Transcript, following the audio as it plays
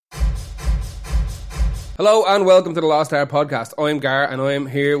Hello and welcome to the Lost Art Podcast. I'm Gar and I'm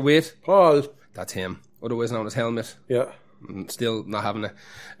here with Paul. That's him, otherwise known as Helmet. Yeah. I'm still not having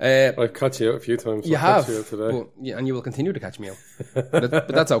it. I've caught you out a few times. You have, you out today. and you will continue to catch me out. but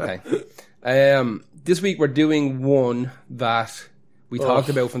that's okay. This week we're doing one that we talked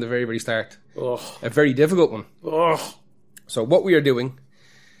about from the very, very start. A very difficult one. So what we are doing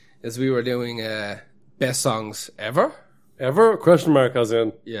is we were doing best songs ever. Ever? Question mark as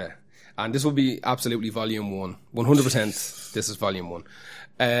in? Yeah. And this will be absolutely volume 1. 100% this is volume 1.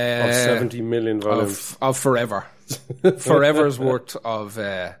 Of 70 million volumes. Of forever. Forever's worth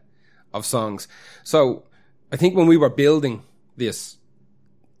of songs. So I think when we were building this,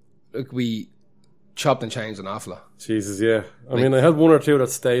 we chopped and changed an awful lot. Jesus, yeah. I mean, I had one or two that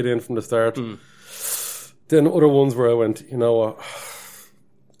stayed in from the start. Then other ones where I went, you know what?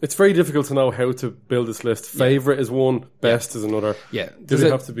 It's very difficult to know how to build this list. Favourite is one, best is another. Yeah.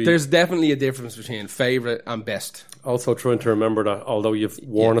 There's definitely a difference between favourite and best. Also trying to remember that although you've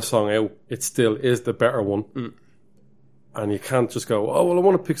worn a song out, it still is the better one. And you can't just go, oh, well, I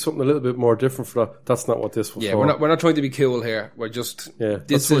want to pick something a little bit more different for that. That's not what this was for. We're not trying to be cool here. We're just,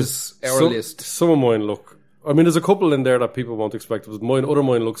 this is our list. Some of mine look, I mean, there's a couple in there that people won't expect. But mine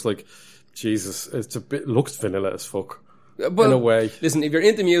looks like, Jesus, looks vanilla as fuck. Well, in a way. Listen, if you're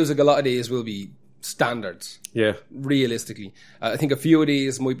into music, a lot of these will be standards. Yeah. Realistically. I think a few of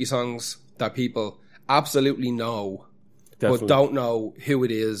these might be songs that people absolutely know, but don't know who it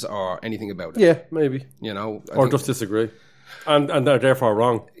is or anything about it. Yeah, maybe. You know? Or just disagree. And they're therefore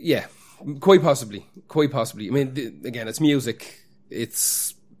wrong. Yeah, quite possibly. Quite possibly. I mean, again, it's music.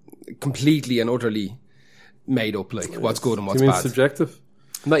 It's completely and utterly made up, like, what's good and what's bad. You mean subjective?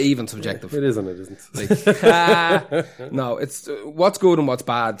 Not even subjective. It is and it isn't. Like, no, it's what's good and what's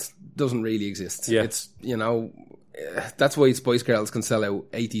bad doesn't really exist. Yeah. It's, you know, that's why Spice Girls can sell out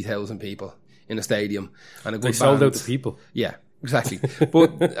 80,000 people in a stadium. And a good they sold out the people. Yeah, exactly.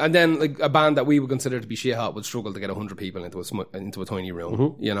 But and then like a band that we would consider to be shit hot would struggle to get 100 people into a tiny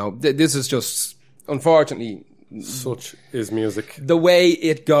room. You know, this is just, unfortunately, such is music. The way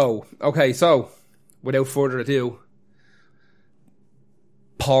it go. Okay, so without further ado,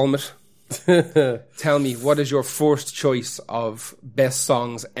 Palmet, tell me, what is your first choice of best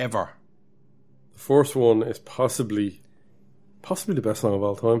songs ever? The first one is possibly the best song of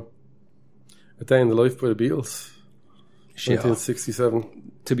all time. A Day in the Life by the Beatles.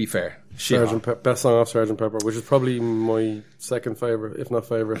 1967. To be fair. Best song off Sgt. Pepper, which is probably my second favourite, if not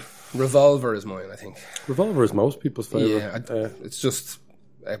favourite. Revolver is mine, I think. Revolver is most people's favourite. Yeah, it's just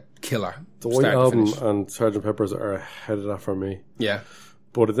a killer. The White Album and Sgt. Pepper's are ahead of that for me. Yeah.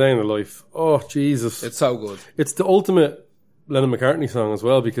 But A Day in the Life, oh Jesus, it's so good. It's the ultimate Lennon McCartney song as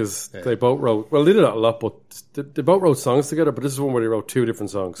well, because they both wrote, well, they did that a lot, but they both wrote songs together, but this is one where they wrote two different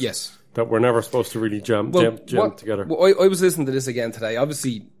songs. Yes. That were never supposed to really jam together. Well, I was listening to this again today.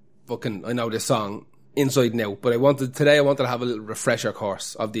 Obviously, I know this song inside and out, but I wanted to have a little refresher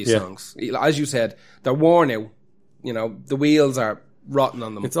course of these songs. As you said, they're worn out. You know, the wheels are rotten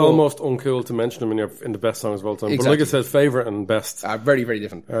on them. It's almost uncool to mention them when you're in the best songs of all time. Exactly. But like I said, favourite and best are very, very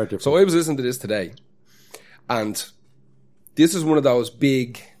different. different. So I was listening to this today, and this is one of those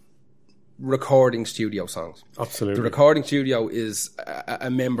big recording studio songs. Absolutely. The recording studio is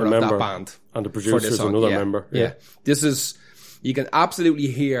a member of that band. And the producer is another member. Yeah. This is, you can absolutely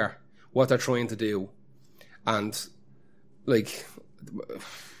hear what they're trying to do. And, like,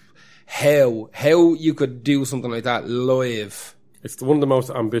 how you could do something like that live. It's one of the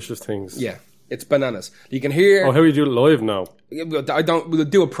most ambitious things. Yeah. It's bananas. You can hear... Oh, how you do it live now? We'll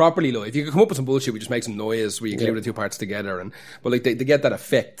do it properly live. You can come up with some bullshit, we just make some noise where you glue the two parts together. But like, they get that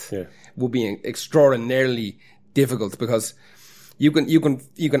effect will be extraordinarily difficult, because you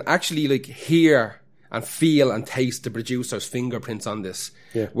can actually like hear and feel and taste the producer's fingerprints on this.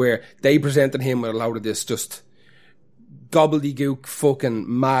 Yeah. Where they presented him with a lot of this just gobbledygook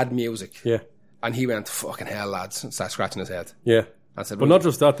fucking mad music. Yeah. And he went, fucking hell, lads, and started scratching his head. Yeah. I said, but not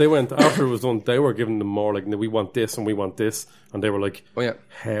just that, they went, after it was done, they were giving them more like, we want this and we want this. And they were like, oh yeah,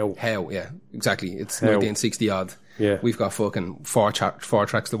 how, yeah, exactly. It's 1960 odd. Yeah. We've got fucking four tracks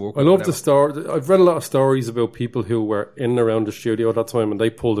to work with. I love the story. I've read a lot of stories about people who were in and around the studio at that time, and they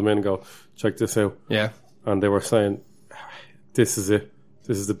pulled them in and go, check this out. Yeah. And they were saying, this is it.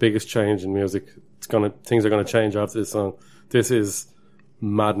 This is the biggest change in music. Things are going to change after this song. This is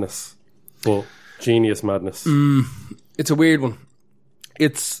madness. But genius madness. It's a weird one. I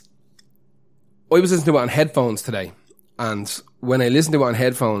was listening to it on headphones today, and when I listened to it on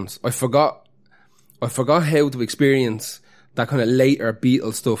headphones, I forgot how to experience that kind of later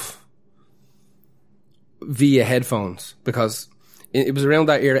Beatles stuff via headphones, because it was around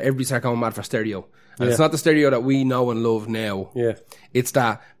that era everybody started going mad for stereo. And it's not the stereo that we know and love now. Yeah. It's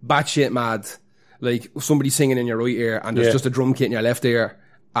that batshit mad, like somebody singing in your right ear and there's just a drum kit in your left ear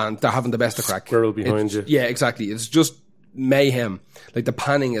and they're having the best of crack. Squirrel behind you. Yeah, exactly. It's just mayhem. Like the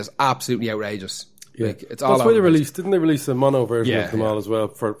panning is absolutely outrageous. Yeah. Like, it's all That's why didn't they release a mono version of them all as well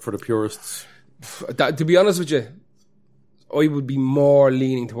for the purists? To be honest with you, I would be more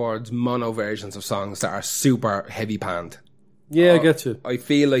leaning towards mono versions of songs that are super heavy panned. Yeah, I get you. I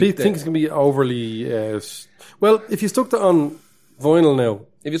feel like... Do you think it's going to be overly... well, if you stuck that on vinyl now...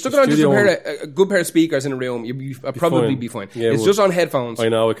 If you stuck it on just a good pair of speakers in a room, you'd probably be fine. Yeah, it's just on headphones. I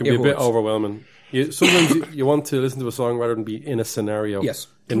know, it can be a bit overwhelming. Sometimes you want to listen to a song rather than be in a scenario. Yes.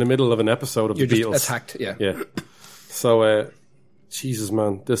 In the middle of an episode of the Beatles. You're just attacked, yeah. Yeah. So, Jesus,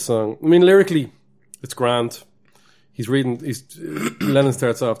 man, this song... I mean, lyrically, it's grand. Lennon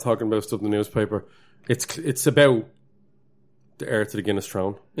starts off talking about stuff in the newspaper. It's about the heir to the Guinness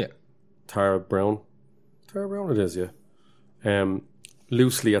throne. Yeah. Tara Brown it is, yeah.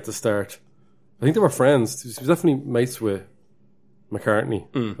 Loosely at the start. I think they were friends. He was definitely mates with McCartney.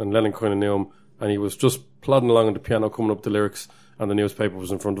 And Lennon kind of knew him. And he was just plodding along on the piano, coming up the lyrics, and the newspaper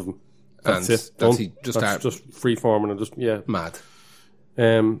was in front of him. That's it. That's just free-forming and just, mad.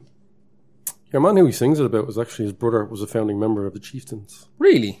 Your man who he sings it about was actually his brother, was a founding member of the Chieftains.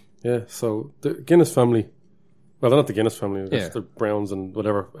 Really? Yeah, so the Guinness family... Well, they're not the Guinness family. That's the Browns and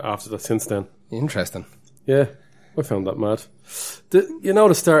whatever after that since then. Interesting. Yeah, I found that mad.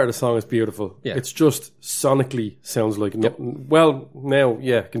 The start of the song is beautiful. Yeah. It's just sonically sounds like... Well, now,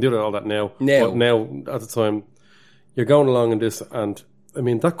 can do all that now. But now, at the time, you're going along in this and, I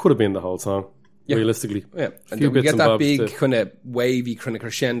mean, that could have been the whole song, realistically. Yeah, and then we get that big kind of wavy kind of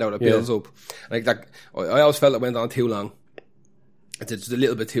crescendo that builds up. Like that, I always felt it went on too long. It's just a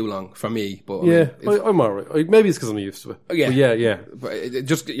little bit too long for me, but I'm alright. Maybe it's because I'm used to it. Yeah. But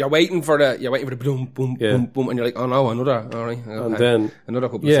just you're waiting for the boom, boom, boom, boom, and you're like, oh no, another. All right, and then another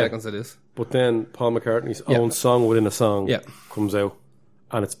couple of seconds of this. But then Paul McCartney's own song within a song comes out,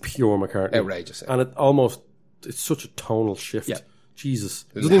 and it's pure McCartney, outrageous, and it's such a tonal shift. Yeah. Jesus,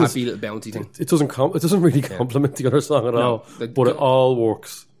 there's a happy little bounty thing. It doesn't really complement the other song at all, but it all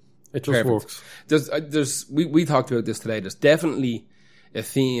works. It just works. We talked about this today. There's definitely a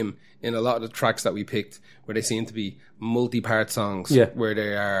theme in a lot of the tracks that we picked where they seem to be multi-part songs. Yeah. Where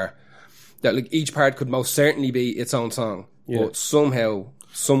they are that like each part could most certainly be its own song, but somehow,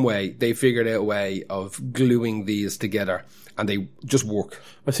 some way, they figured out a way of gluing these together, and they just work.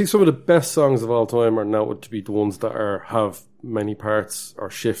 I think some of the best songs of all time are now to be the ones that have many parts or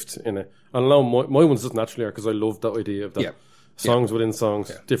shift in it. And now my ones just naturally are because I love that idea of that songs within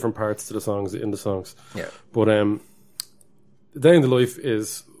songs, different parts to the songs in the songs. Yeah. But Day in the Life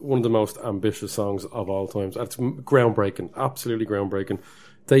is one of the most ambitious songs of all times. It's groundbreaking, absolutely groundbreaking.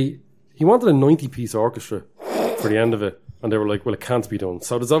 He wanted a 90-piece orchestra for the end of it, and they were like, well, it can't be done.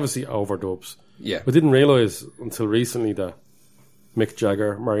 So there's obviously overdubs. Yeah. I didn't realise until recently that Mick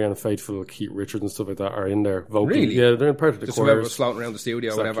Jagger, Marianne Faithfull, Keith Richards and stuff like that are in there vocal. Really? Yeah, they're in part of the choirs. Just whoever was floating around the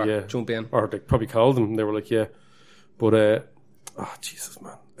studio or whatever, jump in. Or they probably called them, they were like, yeah. But, Jesus,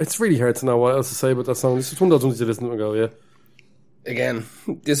 man. It's really hard to know what else to say about that song. It's just one of those ones you listen to and go, Again,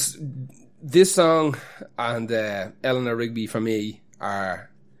 this song and Eleanor Rigby for me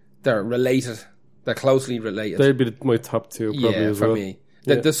they're related. They're closely related. They'd be my top two probably as well. For me.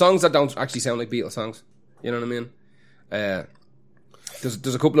 The songs that don't actually sound like Beatles songs. You know what I mean?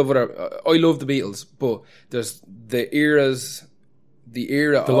 There's a couple of other... I love the Beatles, but there's the era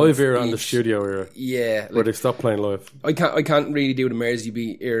live era and the studio era. Yeah. Where they stopped playing live. I can't really do the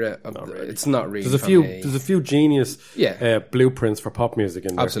Mersey era. It's not really There's a few genius blueprints for pop music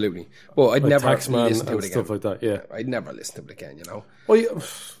in there. Absolutely. Well, I'd never listen to it again. Stuff like that, yeah. I'd never listen to it again, you know.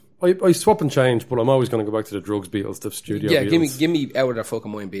 I swap and change, but I'm always going to go back to the Drugs Beatles, the studio Beatles. Yeah, give me out of their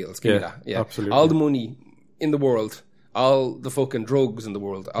fucking mind Beatles. Give me that. Yeah, absolutely. All the money in the world, all the fucking drugs in the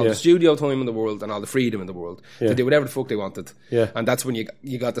world, all the studio time in the world, and all the freedom in the world to do whatever the fuck they wanted. Yeah. And that's when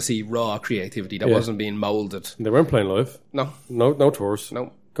you got to see raw creativity that wasn't being moulded. They weren't playing live. No tours.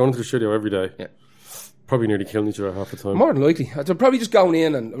 No. Going into the studio every day. Yeah. Probably nearly killing each other half the time. More than likely. They're probably just going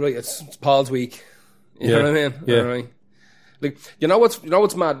in and, right, it's Paul's week. You know what I mean? Yeah. Right. Like, you know what's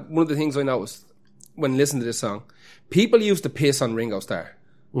mad? One of the things I noticed when listening to this song, people used to piss on Ringo Starr.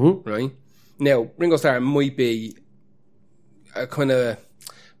 Mm-hmm. Right? Now, Ringo Starr might be a kind of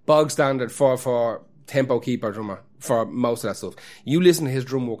bog standard 4/4 tempo keeper drummer for most of that stuff. You listen to his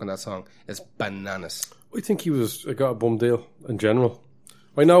drum work on that song, it's bananas. I think he got a bum deal in general.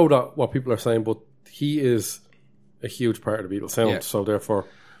 I know that what people are saying, but he is a huge part of the Beatles sound, so therefore...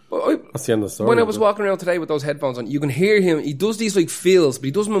 That's the end of the story. When I was walking around today with those headphones on, you can hear him. He does these like fills, but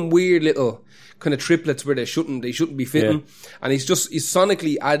he does them in weird little kind of triplets where they shouldn't be fitting. And he's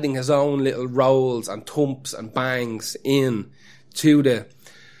sonically adding his own little rolls and thumps and bangs in to the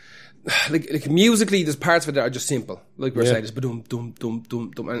like musically. There's parts of it that are just simple, like we're saying, just dum dum dum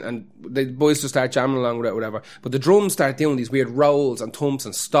dum dum, and the boys just start jamming along with it, whatever. But the drums start doing these weird rolls and thumps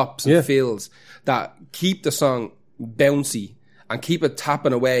and stops and fills that keep the song bouncy and keep it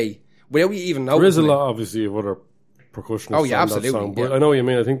tapping away without you even noticing. There is a lot, obviously, of other percussionists. Oh yeah, absolutely. That song, but I know what you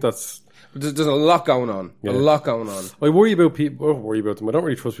mean. I think that's. There's a lot going on. A lot going on. I worry about people. I don't worry about them. I don't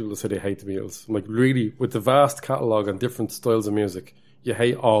really trust people that say they hate the Beatles. I'm like, really, with the vast catalogue and different styles of music, you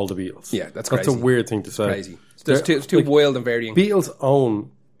hate all the Beatles. Yeah, that's crazy. That's a weird thing to say. Crazy. It's too wild and varying. Beatles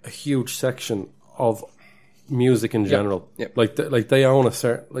own a huge section of music in general. Yep. Like they own a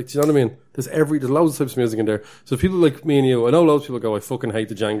certain, like, do you know what I mean? There's loads of types of music in there. So people like me and you, I know loads of people go, I fucking hate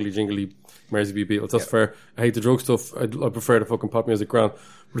the jangly jingly Mersey Beatles. That's fair. I hate the drug stuff. I prefer the fucking pop music ground.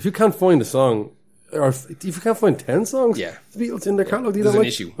 But if you can't find a song, or if you can't find 10 songs, the Beatles in their catalogue, there's an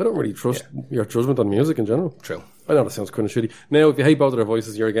issue. I don't really trust your judgment on music in general. True. I know that sounds kind of shitty. Now, if you hate both of their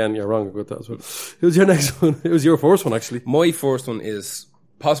voices, you're wrong about that as well. Who's your next one? It was your first one, actually. My first one is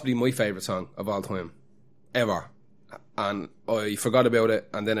possibly my favourite song of all time, ever. And I forgot about it,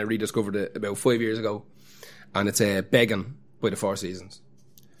 and then I rediscovered it about 5 years ago. And it's Beggin' by the Four Seasons.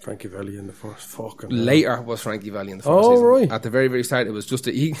 Frankie Valli in the first fucking... Later was Frankie Valli in the Four Seasons. Oh, right. At the very, very start, it was just...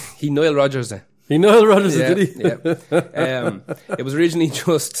 He Nile Rodgers it. He Nile Rodgers it, did he? Yeah. It was originally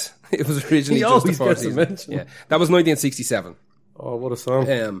just... It was originally he just the always Four gets Seasons. a mention. Yeah. That was 1967. Oh, what a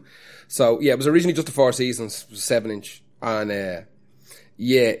song. So, yeah, it was originally just the Four Seasons. It was a 7-inch. And,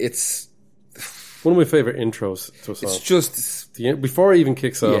 it's... One of my favourite intros to a song. It's just... Before it even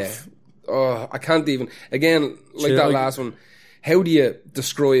kicks off. Oh, I can't even... Again, like that last one, how do you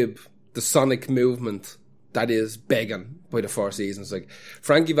describe the sonic movement that is Beggin' by the Four Seasons? Like,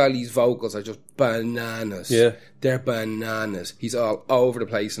 Frankie Valli's vocals are just bananas. Yeah. They're bananas. He's all over the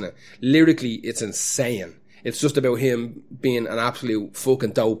place in it. Lyrically, it's insane. It's just about him being an absolute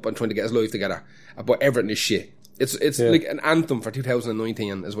fucking dope and trying to get his life together. But everything is shit. It's like an anthem for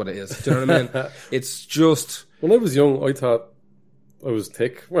 2019 is what it is. Do you know what I mean? It's just... When I was young, I thought I was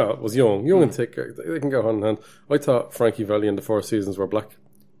thick. Well, I was young and thick. They can go hand in hand. I thought Frankie Valli and the Four Seasons were black.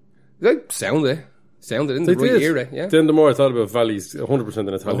 They sounded in the right era, yeah. Then the more I thought about Valli's, 100%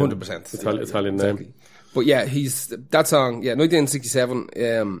 an Italian. 100%. Italian name. Exactly. But yeah, that song, 1967,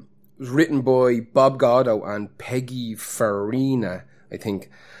 was written by Bob Gaudio and Peggy Farina, I think.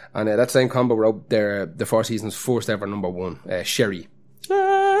 And that same combo wrote the Four Seasons' first ever number one, Sherry.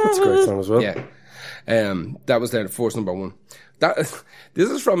 That's a great song as well. Yeah. That was their first number one. This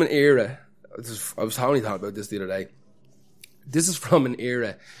is from an era, I was only talking about this the other day. This is from an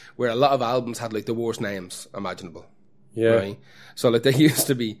era where a lot of albums had like the worst names imaginable. Yeah. Right? So like they used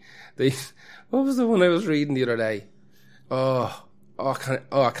to be, what was the one I was reading the other day? I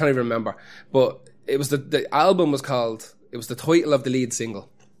can't even remember. But it was the album was called, it was the title of the lead single.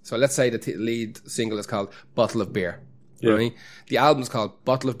 So let's say the lead single is called Bottle of Beer. Yeah. Right? The album's called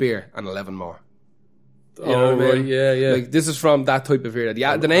Bottle of Beer and 11 More. You know what I mean? Yeah. Like this is from that type of era.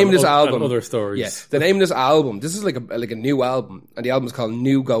 The name of this album, and other stories. Yeah, the name of this album. This is like a new album, and the album is called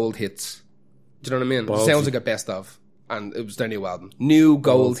New Gold Hits. Do you know what I mean? It sounds like a best of, and it was their new album, New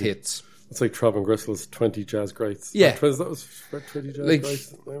Gold Hits. It's like Trav and Gristle's 20 Jazz Greats. Yeah, that was 20 Jazz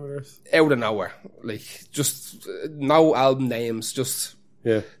Greats. Out of nowhere, like just no album names, just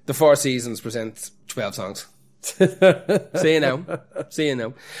the Four Seasons present 12 songs. See you now.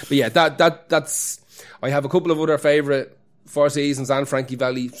 But yeah, that's. I have a couple of other favourite Four Seasons and Frankie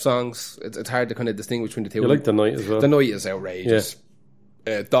Valli songs. It's hard to kind of distinguish between the two. You like The Night as well? The Night is outrageous.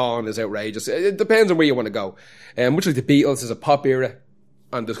 Yeah. Dawn is outrageous. It depends on where you want to go. Much like the Beatles is a pop era,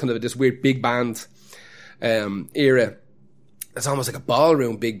 and there's kind of this weird big band era. It's almost like a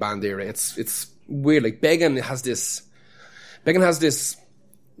ballroom big band era. It's weird. Like Beggin' has this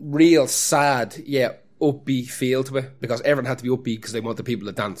real sad upbeat feel to it, because everyone had to be upbeat because they want the people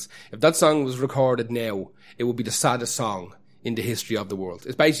to dance. If that song was recorded now, it would be the saddest song in the history of the world.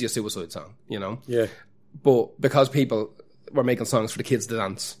 It's basically a suicide song, you know? Yeah. But because people were making songs for the kids to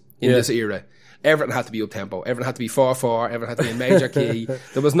dance in this era, everything had to be up-tempo. Everything had to be 4/4. Everything had to be in major key.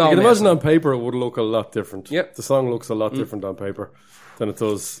 There was no... You can imagine on paper it would look a lot different. Yep. The song looks a lot different on paper than it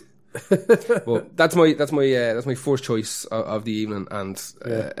does... Well, that's my first choice of the evening, and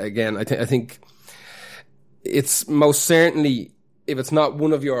again, I think it's most certainly, if it's not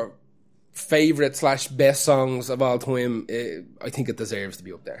one of your favourite / best songs of all time, I think it deserves to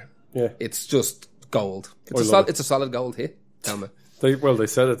be up there. Yeah. It's just gold. It's a solid gold hit. Tell me. They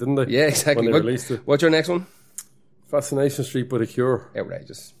said it, didn't they? Yeah, exactly. When they released it. What's your next one? Fascination Street by The Cure.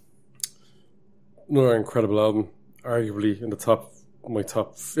 Outrageous. Another incredible album. Arguably in the top.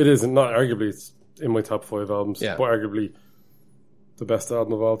 It isn't, not arguably, it's in my top 5 albums. Yeah. But arguably the best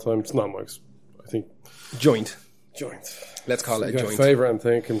album of all time. It's not Mike's. I think. Joint. Let's call it a joint. Favourite and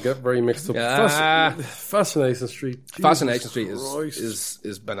think and get very mixed up. Fascination Street. Fascination Street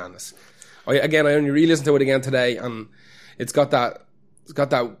is bananas. I only re-listened to it again today, and it's got that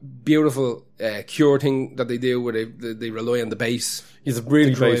beautiful Cure thing that they do where they rely on the bass. It's a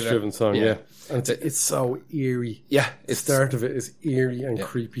really bass-driven song, yeah. And it's so eerie. Yeah. The start of it is eerie and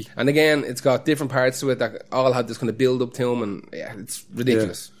creepy. And again, it's got different parts to it that all had this kind of build-up to them, and it's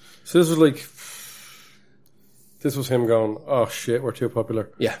ridiculous. Yeah. So this was him going, oh shit, we're too popular.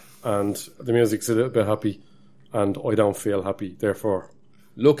 Yeah. And the music's a little bit happy, and I don't feel happy. Therefore,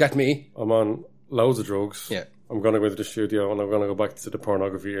 look at me. I'm on loads of drugs. Yeah. I'm going to go to the studio and I'm going to go back to the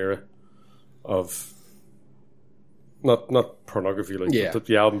pornography era of not pornography, like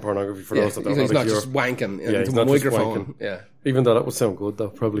the album pornography for those that don't know. He's not just wanking into a microphone. Yeah. Even though that would sound good, though,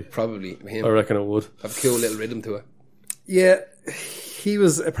 probably. Him. I reckon it would. Have a cool little rhythm to it. Yeah. He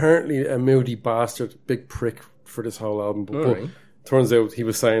was apparently a moody bastard, big prick for this whole album, but turns out he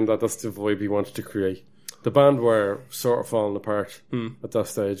was saying that that's the vibe he wanted to create. The band were sort of falling apart at that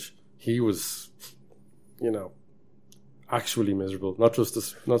stage. He was, actually miserable. Not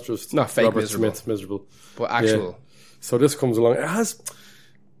fake Robert miserable. Smith miserable, but actual. Yeah. So this comes along. It has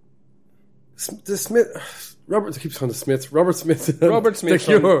the Smith. Robert keeps on the Smiths. Robert Smith. The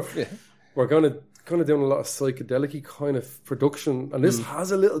Cure. We're kind of doing a lot of psychedelic kind of production, and this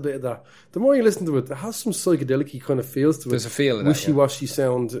has a little bit of that. The more you listen to it, it has some psychedelic kind of feels to it. There's a feel of wishy-washy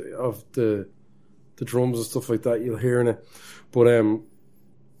sound of the drums and stuff like that you'll hear in it. But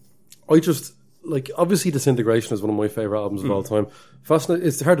I just obviously Disintegration is one of my favourite albums of all time. Fascinating.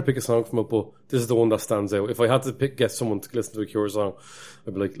 It's hard to pick a song from it, but this is the one that stands out. If I had to get someone to listen to a Cure song,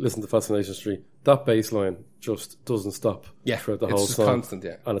 I'd be like, listen to Fascination Street. That bass line just doesn't stop throughout the whole song. It's constant,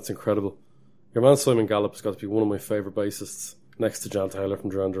 and it's incredible. Your man Simon Gallup's got to be one of my favourite bassists, next to Jan Taylor from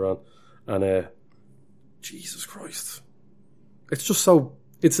Duran Duran. And Jesus Christ, it's just so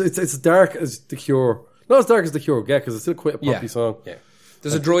it's dark as The Cure. Not as dark as The Cure get, because it's still quite a poppy song. Yeah,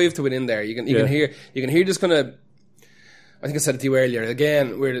 there's a drive to it in there. You can hear this kind of. I think I said it to you earlier.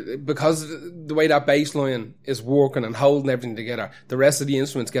 Again, because the way that bass line is working and holding everything together, the rest of the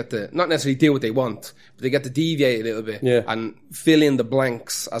instruments get to not necessarily do what they want, but they get to deviate a little bit and fill in the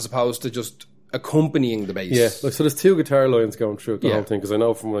blanks as opposed to just accompanying the bass. Yeah, so there's 2 guitar lines going through the whole thing, because I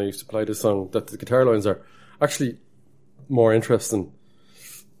know from when I used to play this song that the guitar lines are actually more interesting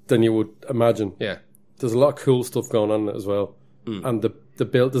than you would imagine. Yeah, there's a lot of cool stuff going on in it as well, and the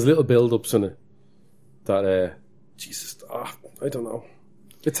build, there's little build-ups in it that I don't know.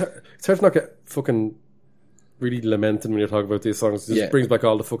 It's hard to not get fucking really lamenting when you're talking about these songs. It just brings back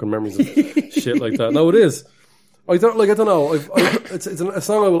all the fucking memories of shit like that. No, it is. I don't know. It's a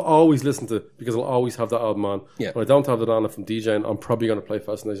song I will always listen to because I'll always have that album on. Yeah. When I don't have that on from DJing, I'm probably going to play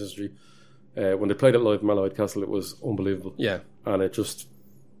Fascination Street. When they played it live at Malahide Castle, it was unbelievable. Yeah. And it just,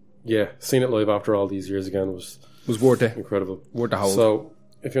 seeing it live after all these years again was worth it. Incredible. Worth the hold. So,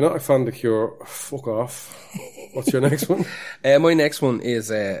 if you're not a fan of The Cure, fuck off. What's your next one? My next one is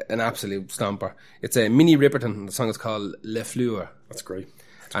an absolute stomper. It's a Minnie Riperton. The song is called Le Fleur. That's great.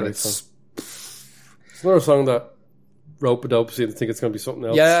 It's another song that rope-a-dope, so you think it's going to be something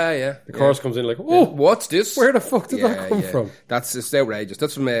else. Yeah. The chorus comes in like, oh, what's this? Where the fuck did that come from? It's outrageous.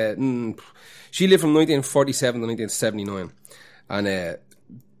 That's from, she lived from 1947 to 1979. And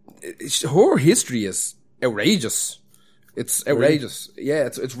her history is outrageous. It's outrageous. Really? Yeah,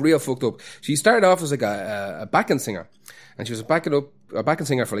 it's real fucked up. She started off as like a backing singer, and she was a backing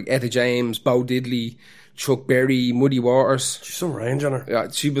singer for like Etta James, Bo Diddley, Chuck Berry, Muddy Waters. She's some range on her. Yeah,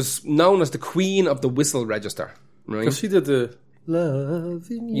 she was known as the queen of the whistle register, right? Because she did the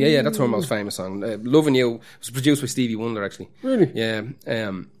Loving You. Yeah, that's her most famous song. Loving You was produced by Stevie Wonder, actually. Really? Yeah.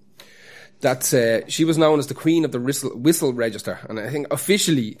 She was known as the queen of the whistle register, and I think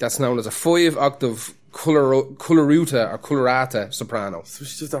officially that's known as a 5-octave colorata or colorata soprano. So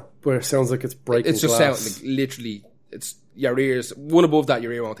she's just that where it sounds like it's breaking. It's just glass. Like literally, it's your ears. One above that,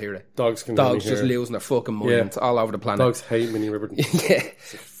 your ear won't hear it. Dogs just losing their fucking minds all over the planet. Dogs hate Minnie Riperton. Yeah,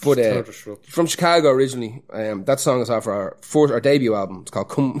 but from Chicago originally. That song is off our debut album. It's called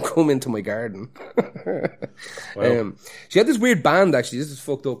 "Come Into My Garden." Wow. She had this weird band actually. This is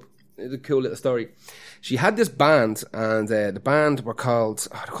fucked up. It's a cool little story. She had this band, and the band were called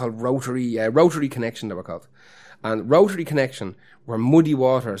Rotary Connection. They were called, and Rotary Connection were Muddy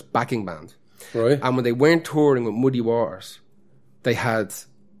Waters' backing band. Right. And when they weren't touring with Muddy Waters, they had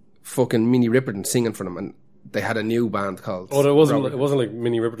fucking Minnie Riperton singing for them, and they had a new band called. Oh, it wasn't like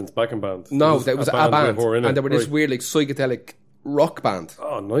Minnie Riperton's backing band. No, it was a band, and they were this weird like psychedelic rock band.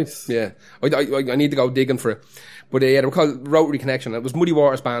 Oh, nice. Yeah, I need to go digging for it. But they were called Rotary Connection. It was Muddy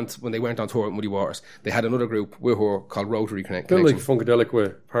Waters' band when they went on tour with Muddy Waters. They had another group with her called Rotary Connection. Kind of like Funkadelic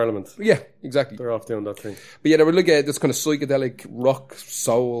with Parliament. Yeah, exactly. They're off doing that thing. But yeah, they were like this kind of psychedelic rock,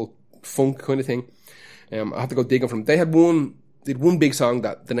 soul, funk kind of thing. I have to go digging for them. They had one big song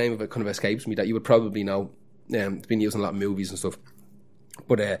that the name of it kind of escapes me that you would probably know. It's been used in a lot of movies and stuff.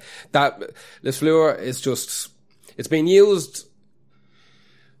 But that Les Fleurs is just, it's been used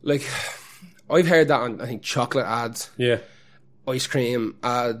like, I've heard that on, I think, chocolate ads. Yeah. Ice cream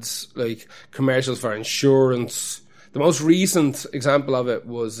ads, like commercials for insurance. The most recent example of it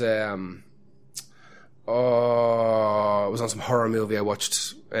was, it was on some horror movie I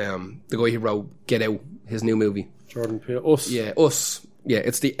watched. The guy who wrote Get Out, his new movie. Jordan Peele. Us. Yeah, Us. Yeah,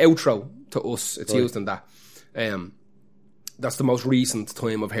 it's the outro to Us. It's used in that. That's the most recent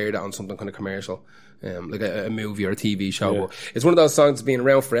time I've heard it on something kind of commercial. Like a movie or a TV show. Yeah. But it's one of those songs that's been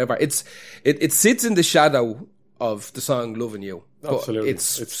around forever. It sits in the shadow of the song Loving You. But Absolutely.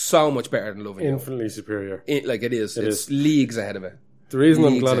 It's so much better than Loving You. Infinitely superior. It is. It's leagues ahead of it. The reason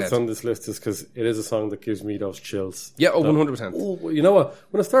I'm Leagues glad ahead. it's on this list is because it is a song that gives me those chills. Yeah, 100%. Oh, you know what?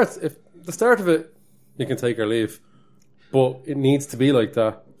 When it starts, if the start of it, you can take or leave. But it needs to be like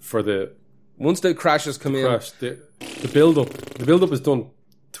that for the Once the crashes come in. crash. The build up. The build up is done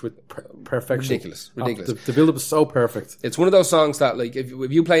to perfection. Ridiculous. The build up is so perfect. It's one of those songs that, like, if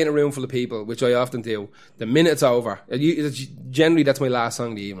you play in a room full of people, which I often do, the minute it's over, generally that's my last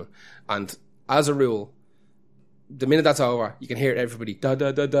song of the evening. And as a rule, the minute that's over, you can hear everybody da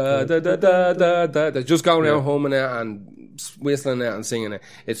da da da da da da da da. They're just going around humming it and whistling it and singing it.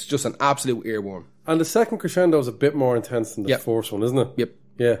 It's just an absolute earworm. And the second crescendo is a bit more intense than the first one, isn't it? Yep.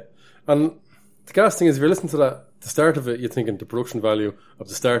 Yeah. And the gas thing is, if you're listening to that, the start of it, you're thinking the production value of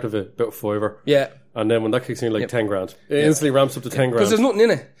the start of it, about a fiver. Yeah. And then when that kicks in, like 10 grand. It instantly ramps up to 10 grand. Because there's nothing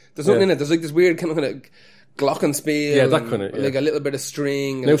in it. There's like this weird kind of glockenspiel. Yeah, that kind of. Like a little bit of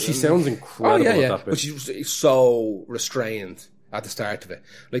string. Now she sounds incredible at that bit. But she's so restrained at the start of it.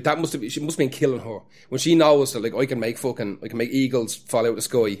 Like she must have been killing her. When she knows that, like, I can make eagles fall out of the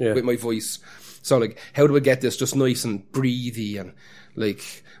sky with my voice. So, like, how do I get this just nice and breathy and,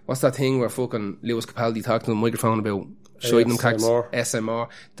 like, what's that thing where fucking Lewis Capaldi talked to the microphone about showing them cacks? SMR.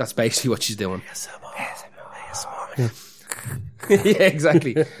 That's basically what she's doing. ASMR. Yeah,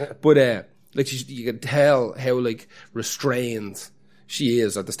 exactly. But, like, you can tell how, like, restrained she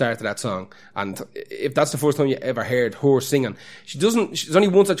is at the start of that song. And if that's the first time you ever heard her singing, she's only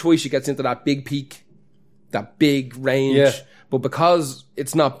once or twice she gets into that big peak, that big range. Yeah. But because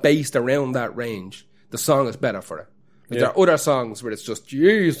it's not based around that range, the song is better for it. Like there are other songs where it's just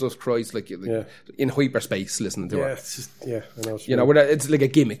Jesus Christ, like in hyperspace listening to it. It's just, I know. You know, where it's like a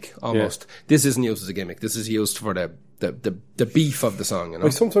gimmick almost. Yeah. This isn't used as a gimmick. This is used for the beef of the song. You know, I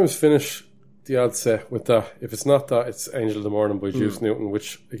sometimes finish the ad set with that. If it's not that, it's Angel of the Morning by Juice Newton,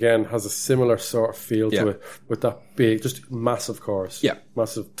 which again has a similar sort of feel to it, with that big, just massive chorus,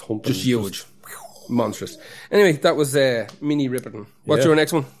 massive thumping, just huge. Monstrous. Anyway, that was Minnie Riperton. What's your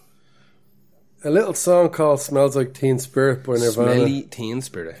next one? A little song called Smells Like Teen Spirit by Nirvana. Smelly Teen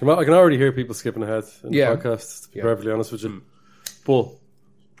Spirit. I can already hear people skipping ahead in the podcast, to be perfectly honest with you. But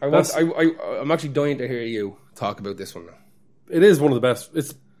I'm actually dying to hear you talk about this one now. It is one of the best.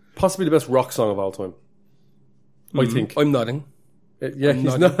 It's possibly the best rock song of all time. I think. I'm nodding.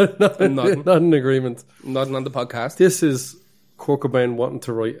 He's not in agreement. I'm nodding on the podcast. This is Kurt Cobain wanting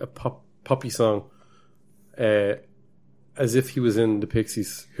to write a poppy song as if he was in the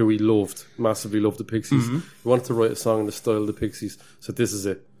Pixies, who he massively loved the Pixies. He wanted to write a song in the style of the Pixies, so this is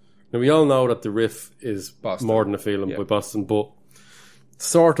it. Now, we all know that the riff is Boston. More Than a Feeling by Boston, but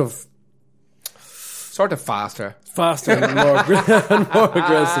sort of faster and more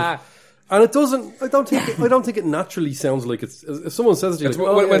aggressive. And it doesn't. I don't think it naturally sounds like it's. If someone says it to you,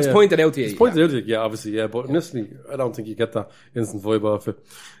 when it's pointed out to you, it's pointed out to you. Yeah, obviously, yeah. But initially, I don't think you get that instant vibe off it.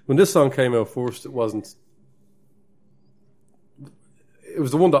 When this song came out first, it wasn't. It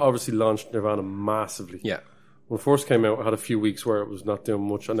was the one that obviously launched Nirvana massively. Yeah. When it first came out, it had a few weeks where it was not doing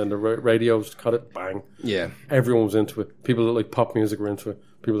much, and then the radios caught it, bang. Yeah. Everyone was into it. People that like pop music were into it.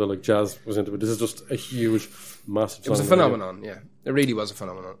 People that like jazz was into it. This is just a huge, massive song. It was a phenomenon, yeah. It really was a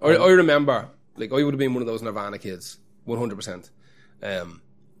phenomenon. I remember, like, I would have been one of those Nirvana kids, 100%.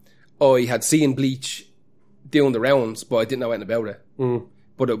 I had seen Bleach doing the rounds, but I didn't know anything about it.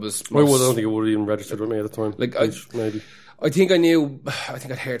 But it was... I don't think it would have even registered with me at the time. Like, Bleach, maybe. I think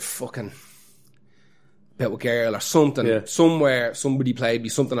I'd heard fucking about a girl or something. Yeah. Somewhere somebody played me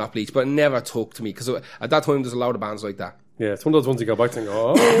something off Bleach, but it never took to me because at that time there's a lot of bands like that. Yeah, it's one of those ones you go back to and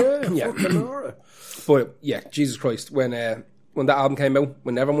go, oh yeah, Yeah. Nora. But yeah, Jesus Christ, when that album came out,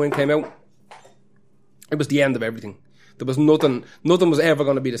 when Nevermind came out, it was the end of everything. There was nothing was ever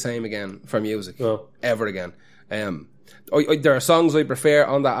going to be the same again for music. No. Ever again. There are songs I prefer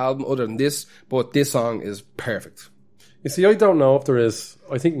on that album other than this, but this song is perfect. You see, I don't know if there is.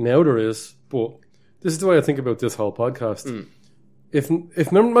 I think now there is, but this is the way I think about this whole podcast. If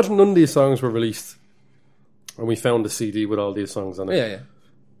imagine none of these songs were released, and we found a CD with all these songs on it, Yeah.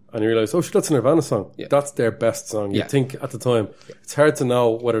 and you realise, oh shit, that's a Nirvana song. Yeah. That's their best song. You Yeah. think at the time, it's hard to know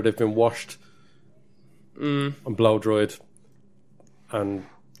whether they've been washed and blow dried and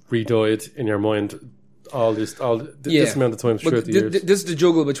re-dyed in your mind this amount of times throughout the years. This is the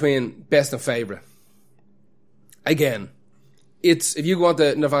juggle between best and favourite. Again, it's if you go on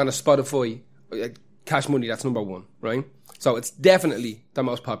to Nirvana Spotify, Cash Money, that's number one, right? So it's definitely the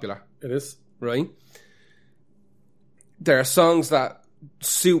most popular, It is. right? There are songs that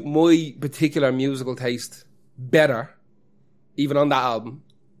suit my particular musical taste better, even on that album.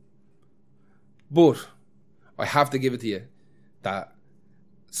 But I have to give it to you that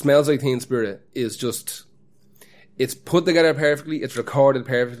Smells Like Teen Spirit is just... It's put together perfectly. It's recorded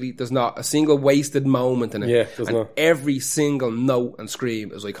perfectly. There's not a single wasted moment in it. Yeah, there's and not. every single note and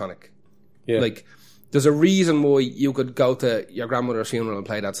scream is iconic. Yeah. Like, there's a reason why you could go to your grandmother's funeral and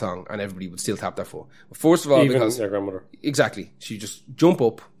play that song and everybody would still tap their foot. First of all, Even because... your grandmother. Exactly. She just jump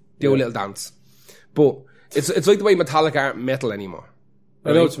up, do a little dance. But it's like the way Metallica aren't metal anymore.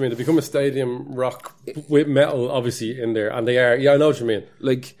 I know what you mean. They become a stadium rock with metal, obviously, in there. And they are... Yeah, I know what you mean.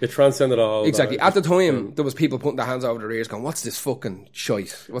 Like... It transcended all Exactly. that. At the time, there was people putting their hands over their ears going, what's this fucking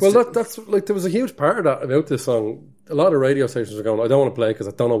shite? That's like, there was a huge part of that about this song. A lot of radio stations are going, I don't want to play because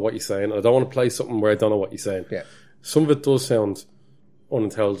I don't know what you're saying. I don't want to play something where I don't know what you're saying. Yeah. Some of it does sound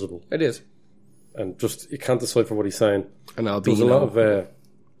unintelligible. It is. And just, you can't decipher what he's saying. And There was a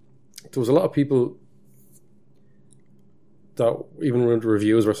lot of people that even when the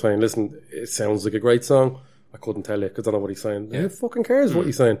reviews were saying, listen, it sounds like a great song. I couldn't tell you because I don't know what he's saying. Yeah. Who fucking cares what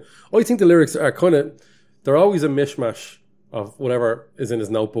he's saying? I think the lyrics are kind of, they're always a mishmash of whatever is in his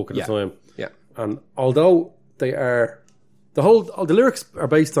notebook at the time. Yeah. And although they are, all the lyrics are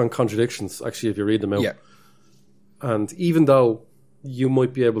based on contradictions, actually, if you read them out. Yeah. And even though you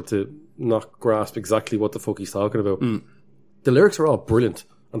might be able to not grasp exactly what the fuck he's talking about, the lyrics are all brilliant.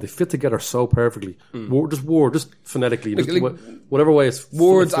 And they fit together so perfectly. Just phonetically. Whatever way it's...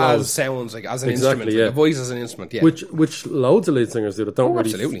 Words as sounds, like as an instrument. Yeah. Like a voice as an instrument, yeah. Which loads of lead singers do that don't really...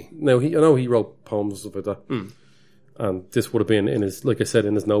 Absolutely. No, I know he wrote poems and stuff like that. And this would have been in his, like I said,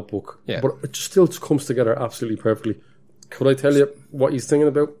 in his notebook. Yeah. But it still comes together absolutely perfectly. Could I tell you what he's singing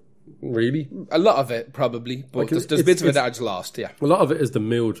about? Really? A lot of it, probably. But there's bits of it that I just lost, yeah. A lot of it is the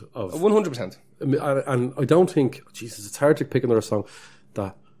mood of... 100%. And I don't think... Jesus, it's hard to pick another song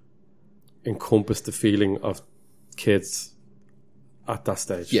that encompass the feeling of kids at that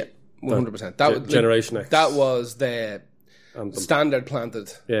stage. Yeah, 100%. That was Generation X. That was the standard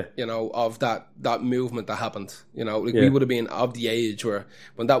planted, Yeah. of that movement that happened. We would have been of the age where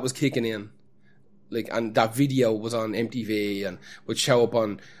when that was kicking in, and that video was on MTV and would show up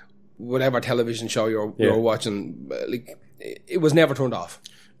on whatever television show you were watching. It was never turned off.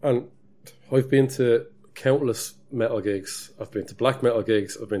 And I've been to countless metal gigs. I've been to black metal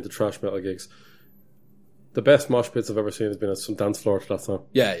gigs. I've been to trash metal gigs. The best mosh pits I've ever seen has been at some dance floor to that song.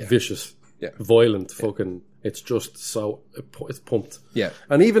 Yeah, yeah. Vicious. Yeah. Violent. Fucking... It's just so... It's pumped. Yeah.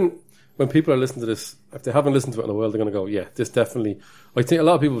 And even when people are listening to this, if they haven't listened to it in a while, they're going to go, yeah, this definitely... I think a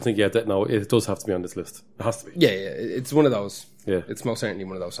lot of people think, no, it does have to be on this list. It has to be. Yeah, it's one of those. Yeah. It's most certainly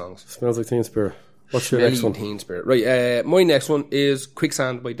one of those songs. Smells Like Teen Spirit. What's your next one? Teen Spirit. Right, my next one is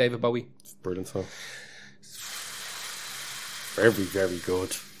Quicksand by David Bowie. Brilliant song. Very, very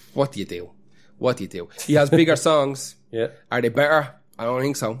good. What do you do? He has bigger songs. Yeah. Are they better? I don't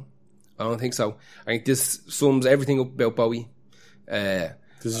think so. I think this sums everything up about Bowie. This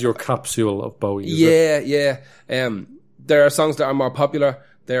is your capsule of Bowie. Yeah. There are songs that are more popular.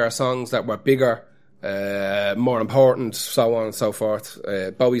 There are songs that were bigger, more important, so on and so forth.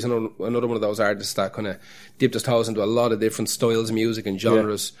 Bowie's another one of those artists that kind of dipped his toes into a lot of different styles of music and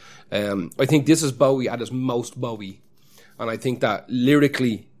genres. Yeah. I think this is Bowie at his most Bowie. And I think that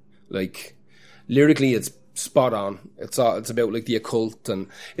lyrically it's spot on. It's about the occult, and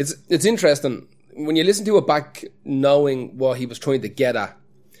it's interesting when you listen to it back, knowing what he was trying to get at.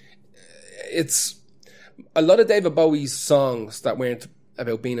 It's a lot of David Bowie's songs that weren't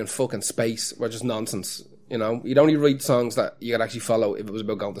about being in fucking space were just nonsense. You'd only write songs that you could actually follow if it was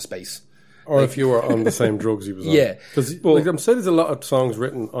about going to space. Or if you were on the same drugs he was on. Yeah. Because like I'm saying, there's a lot of songs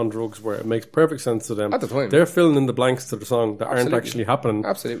written on drugs where it makes perfect sense to them. At the time. They're filling in the blanks to the song that aren't actually happening.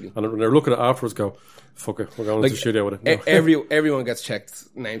 Absolutely. And when they're looking at it afterwards, go, fuck it, we're going to the studio with it. No. Everyone gets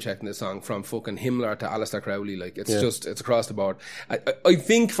name checked in this song, from fucking Himmler to Aleister Crowley. Like, it's just, it's across the board. I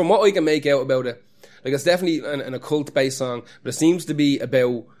think from what I can make out about it, like, it's definitely an occult-based song, but it seems to be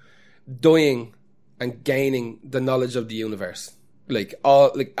about dying and gaining the knowledge of the universe. Like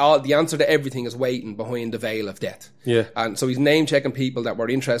all the answer to everything is waiting behind the veil of death. Yeah. And so he's name checking people that were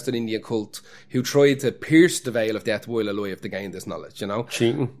interested in the occult who tried to pierce the veil of death while alive to gain this knowledge, you know?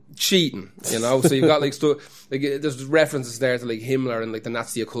 Cheating, you know? So you've got like stuff, like there's references there to like Himmler and like the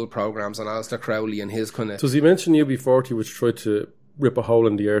Nazi occult programs and Aleister Crowley and his kind of... Does he mention UB40, which tried to rip a hole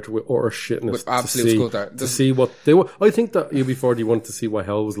in the earth with utter shitness with absolute to see what they were? I think that UB40 wanted to see what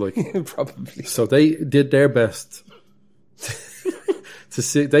hell was like. Probably. So they did their best to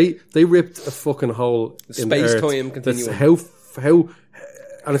see. They ripped a fucking hole in the earth. Space-time continuum. That's how,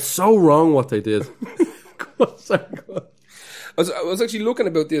 and it's so wrong what they did. I was actually looking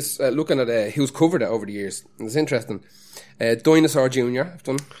about this, looking at who's covered it over the years, and it's interesting. Dinosaur Jr. have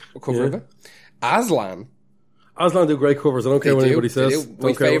done a cover of it. Aslan do great covers. I don't care what anybody says.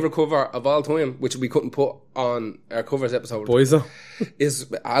 My favourite cover of all time, which we couldn't put on our covers episode, Boyzone,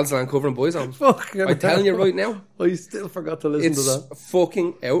 is Aslan covering Boyzone. I'm telling you right now. I still forgot to listen to that. It's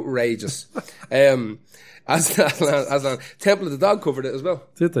fucking outrageous. Aslan, Temple of the Dog covered it as well.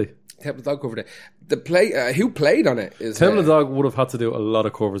 Did they? Temple of the Dog covered it. Who played on it is... Temple of the Dog would have had to do a lot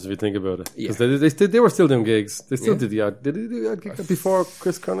of covers if you think about it. Because they were still doing gigs. They still did the ad. Did they do the ad gig before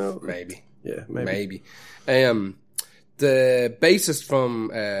Chris Cornell? Maybe. Yeah, maybe. The bassist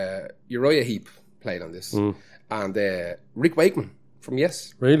from Uriah Heep played on this. And Rick Wakeman from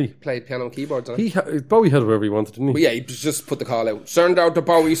Yes. Really? Played piano and keyboards on it. Bowie had whatever he wanted, didn't he? Well, yeah, he just put the call out. Send out the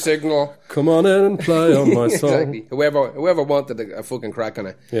Bowie signal. Come on in and play on my song. Exactly. Whoever wanted a fucking crack on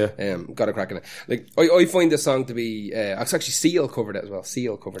it, got a crack on it. Like, I find this song to be... actually, Seal covered it as well.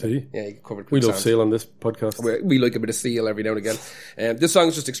 Seal covered it. Yeah, he covered We love Seal on this podcast. We like a bit of Seal every now and again. This song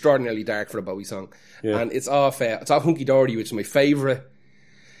is just extraordinarily dark for a Bowie song. Yeah. And it's off Hunky Dory, which is my favourite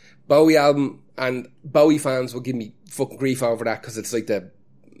Bowie album. And Bowie fans will give me fucking grief over that because it's like the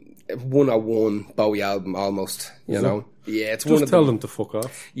 101 Bowie album almost, you know? Yeah, it's just one of tell them to fuck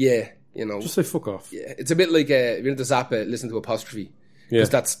off. Yeah, you know. Just say fuck off. Yeah, it's a bit like if you're into Zappa, listen to Apostrophe. Yeah.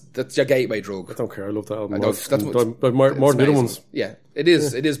 Because that's your gateway drug. I don't care, I love that album. More than the other ones. Yeah, it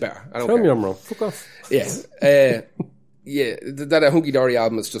is better. I don't Tell care. me I'm wrong. Fuck off. Yeah. Yeah, that Hunky Dory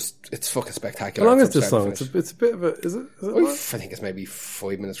album is just, it's fucking spectacular. How long is this song? It's a bit of a, is it I think it's maybe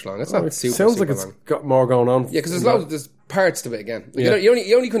 5 minutes long. It's not super sounds like it's long. Got more going on. Yeah, because there's parts to it again. Like, you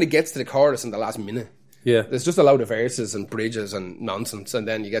only kind of gets to the chorus in the last minute. Yeah. There's just a load of verses and bridges and nonsense, and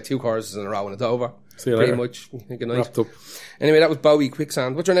then you get 2 choruses in a row and it's over. See you Pretty later. much. Good night. Wrapped up. Anyway, that was Bowie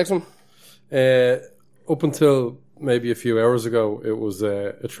Quicksand. What's your next one? Up until maybe a few hours ago, it was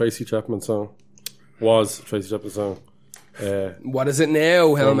a Tracy Chapman song. Was a Tracy Chapman song. What is it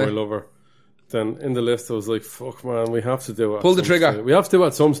now, Helmet? My Lover. Then in the list I was like, fuck man, we have to do it. Pull the trigger. We have to do it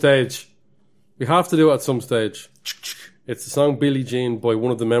at some stage. It's the song Billie Jean by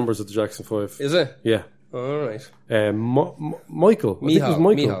one of the members of the Jackson 5. Is it? Yeah. Alright. Michael. I think it was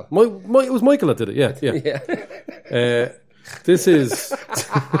Michael. It was Michael that did it, yeah. This is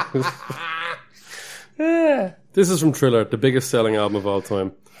this is from Thriller, the biggest selling album of all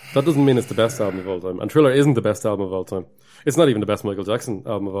time. That doesn't mean it's the best album of all time. And Thriller isn't the best album of all time. It's not even the best Michael Jackson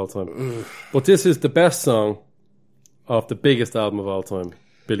album of all time. But this is the best song of the biggest album of all time,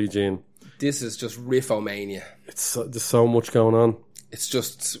 Billie Jean. This is just riffomania. There's so much going on. It's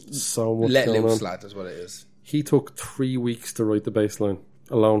just so much let going loose, on. lad, is what it is. He took 3 weeks to write the bass line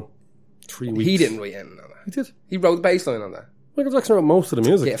alone. 3 weeks. He didn't write anything on that. He did. He wrote the bass line on that. Michael Jackson wrote most of the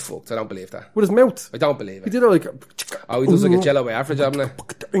music. Get fucked. I don't believe that. With his mouth. I don't believe it. He did it like... Oh, he does like a Jello by Afro job now.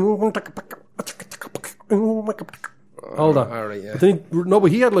 All that. All right, yeah. But then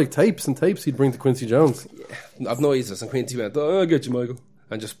but he had like tapes and tapes he'd bring to Quincy Jones. Yeah. I've noises and Quincy went, I'll get you, Michael.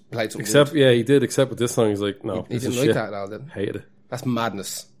 And just played something. He did, except with this song, he's like, no, he this didn't is like shit. that at all, did he? Hated it. That's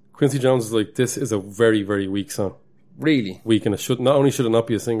madness. Quincy Jones is like, this is a very, very weak song. Really? Weak, and it should not only should it not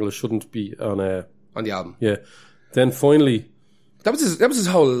be a single, it shouldn't be on the album. Yeah. Then finally... That was his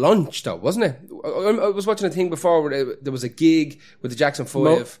whole launch, though, wasn't it? I was watching a thing before where there was a gig with the Jackson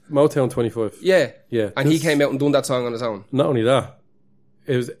 5. Motown 25. Yeah. Yeah. And he came out and done that song on his own. Not only that,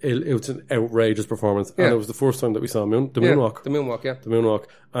 it was an outrageous performance. Yeah. And it was the first time that we saw the Moonwalk. The Moonwalk, yeah. The Moonwalk.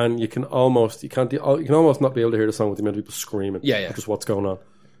 And you can almost not be able to hear the song with the amount of people screaming. Yeah. Just what's going on.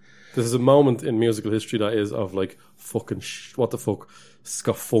 This is a moment in musical history that is of like, fucking what the fuck?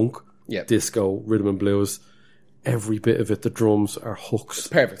 Ska funk. disco, rhythm and blues. Every bit of it, the drums are hooks. It's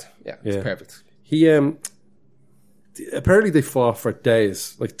perfect. Yeah, it's perfect. He apparently they fought for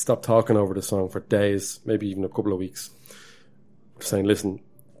days, like stopped talking over the song for days, maybe even a couple of weeks, saying, "Listen,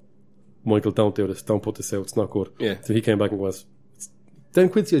 Michael, don't do this. Don't put this out. It's not good." Yeah. So he came back and was. Then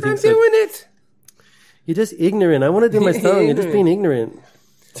Quincy, I think, I'm doing it. "You're just ignorant. I want to do my song. You're just being ignorant."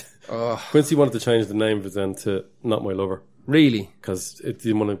 Quincy wanted to change the name of it then to "Not My Lover." Really? Because it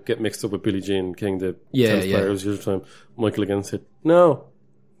didn't want to get mixed up with Billie Jean King, the tennis player. It was the other time. Michael again said, No,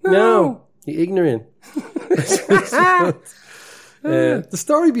 you're ignorant. The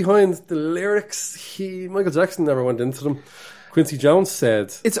story behind the lyrics, Michael Jackson never went into them. Quincy Jones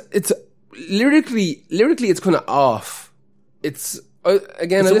said, "It's lyrically, it's kind of off. It's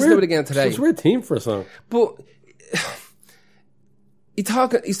again. I listened to it again today. It's a weird theme for a song, but he's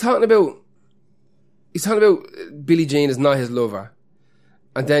talking about Billie Jean is not his lover,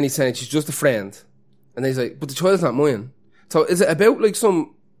 and then he's saying she's just a friend, and then he's like, but the child's not mine. So is it about like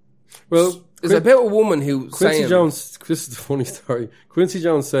some? Well, is it about a woman who Quincy Jones? This is the funny story. Quincy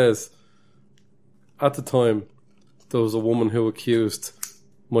Jones says, at the time, there was a woman who accused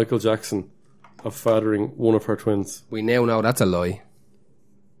Michael Jackson of fathering one of her twins. We now know that's a lie.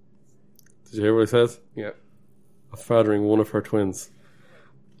 Did you hear what I said? Yeah, of fathering one of her twins.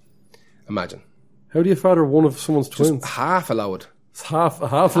 Imagine. How do you father one of someone's twins? Just half allowed. It's half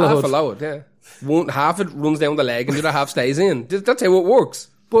allowed. Half allowed, yeah. Half it runs down the leg and the other half stays in. That's how it works.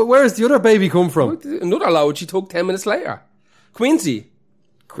 But where's the other baby come from? Another load she took 10 minutes later. Quincy.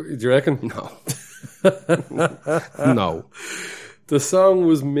 Do you reckon? No. No. The song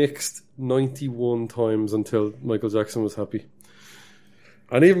was mixed 91 times until Michael Jackson was happy.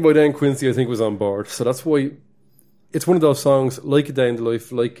 And even by then, Quincy, I think, was on board. So that's why it's one of those songs, like A Day in the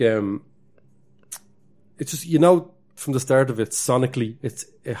Life, like... it's just, from the start of it, sonically, it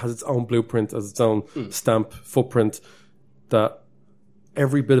has its own blueprint, has its own stamp, footprint, that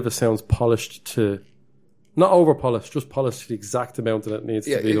every bit of it sounds polished to, not over polished, just polished to the exact amount that it needs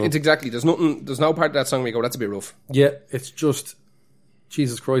to be done. It's exactly, there's no part of that song where you go, that's a bit rough. Yeah, it's just,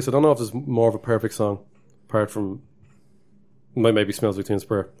 Jesus Christ, I don't know if there's more of a perfect song, apart from, maybe Smells Like Teen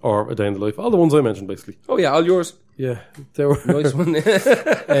Spirit, or A Day in the Life, all the ones I mentioned, basically. Oh yeah, all yours. Yeah, they were. Nice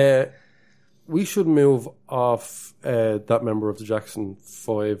one. We should move off that member of the Jackson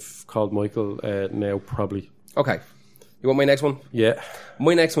 5 called Michael now, probably. Okay. You want my next one? Yeah.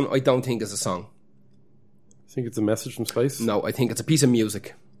 My next one, I don't think is a song. I think it's a message from space? No, I think it's a piece of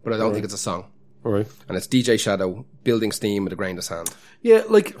music, but I don't think it's a song. All right. And it's DJ Shadow, Building Steam with a Grain of Sand. Yeah,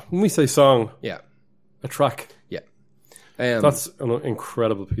 like, when we say song, yeah, a track. Yeah. That's an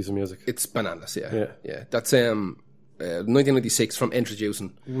incredible piece of music. It's bananas, yeah. That's 1996 from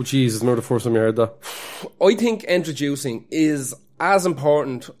Introducing. Oh, Jesus, not the first time you heard that. I think Introducing is as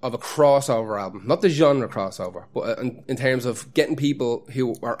important of a crossover album, not the genre crossover, but in terms of getting people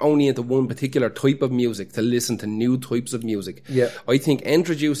who are only into one particular type of music to listen to new types of music. Yeah. I think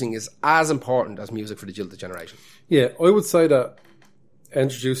Introducing is as important as music for the Jilted Generation. Yeah, I would say that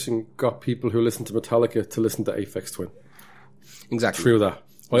Introducing got people who listen to Metallica to listen to Aphex Twin. Exactly. Through that.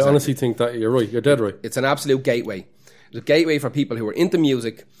 I honestly think that you're right. You're dead right. It's an absolute gateway. It's a gateway for people who are into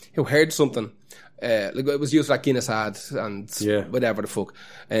music, who heard something. Like it was used for that Guinness ad and whatever the fuck.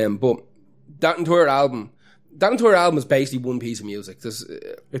 But that entire album is basically one piece of music.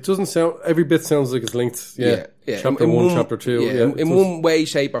 It doesn't sound, every bit sounds like it's linked. Yeah. Chapter 1, chapter 2. In one way,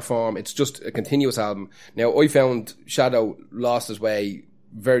 shape or form, it's just a continuous album. Now, I found Shadow lost his way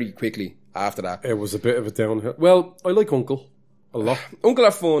very quickly after that. It was a bit of a downhill. Well, I like Uncle a lot. Uncle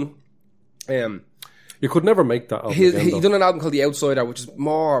are fun. You could never make that album he done an album called The Outsider, which is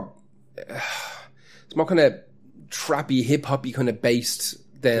more... it's more kind of trappy, hip-hoppy kind of based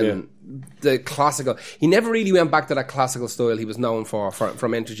than the classical. He never really went back to that classical style he was known for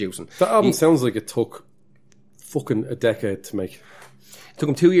from Introducing. That album sounds like it took fucking a decade to make. It took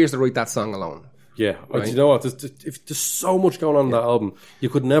him 2 years to write that song alone. Yeah, right? You know what? There's so much going on in that album. You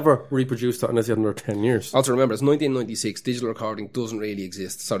could never reproduce that unless you had another 10 years. Also remember, it's 1996. Digital recording doesn't really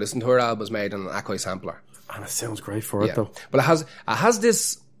exist. So this entire album was made on an Akai sampler. And it sounds great for it, though. But it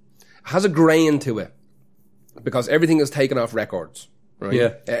has a grain to it because everything is taken off records. Right?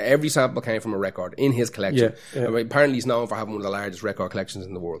 Yeah. Every sample came from a record in his collection. Yeah. I mean, apparently he's known for having one of the largest record collections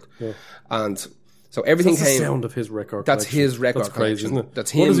in the world. Yeah. And so everything that's the sound of his record That's collection. his record that's crazy, collection. Isn't it?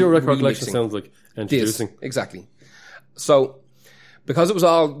 That's him. What does your record remixing. Collection sound like? Introducing. This, exactly. So, because it was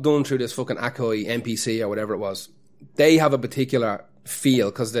all done through this fucking Akai MPC or whatever it was, they have a particular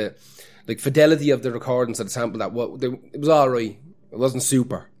feel because the fidelity of the recordings of the sample it was all right. It wasn't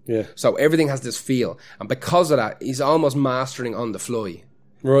super. Yeah. So everything has this feel. And because of that, he's almost mastering on the fly.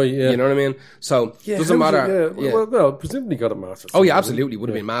 Right, yeah. You know what I mean? So, doesn't matter. Well, presumably got it mastered. Oh, yeah, absolutely. Would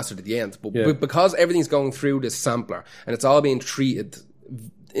have been mastered at the end. But because everything's going through this sampler and it's all being treated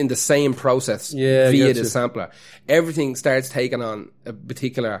in the same process via this sampler, everything starts taking on a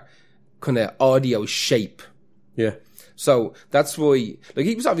particular kind of audio shape. Yeah. So that's why, like,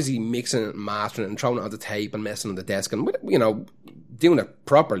 he was obviously mixing it and mastering it and throwing it on the tape and messing on the desk and, you know, doing it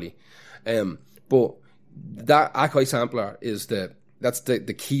properly. But that Akai sampler is that's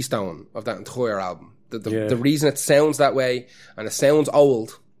the keystone of that entire album. The reason it sounds that way, and it sounds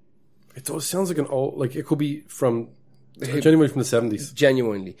old. It does. Sounds like an old, like it could be genuinely from the 70s.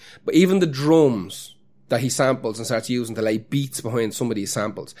 Genuinely. But even the drums that he samples and starts using to lay beats behind some of these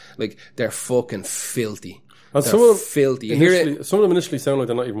samples, like, they're fucking filthy. And some of them filthy. Some of them initially sound like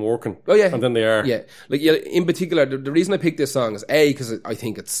they're not even working. Oh yeah, and then they are. Yeah, like in particular, the reason I picked this song is A, because I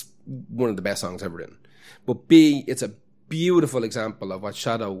think it's one of the best songs ever written, but B, it's a beautiful example of what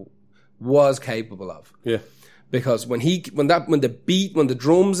Shadow was capable of. Yeah, because when the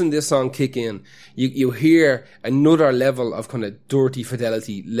drums in this song kick in, you hear another level of kind of dirty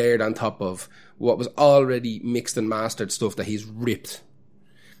fidelity layered on top of what was already mixed and mastered stuff that he's ripped.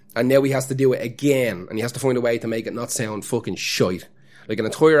 And now he has to do it again, and he has to find a way to make it not sound fucking shite. Like, an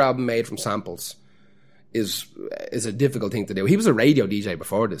entire album made from samples is a difficult thing to do. He was a radio DJ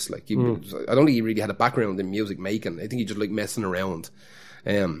before this. Like, I don't think he really had a background in music making. I think he just like messing around.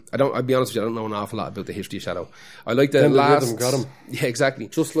 I'll be honest with you, I don't know an awful lot about the history of Shadow. I like the last... Rhythm got him. Yeah, exactly.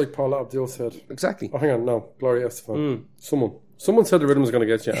 Just like Paula Abdul said. Exactly. Oh, hang on, no. Gloria Estefan. Someone said the rhythm was going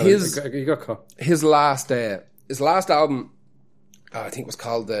to get you. He got caught. His last album, I think it was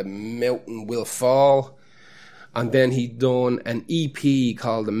called The Mountain Will Fall. And then he done an EP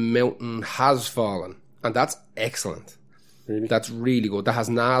called The Mountain Has Fallen. And that's excellent. Really? That's really good. That has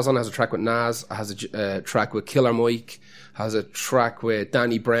Nas on it, has a track with Nas, it has a track with Killer Mike, has a track with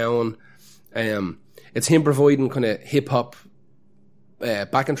Danny Brown. It's him providing kind of hip hop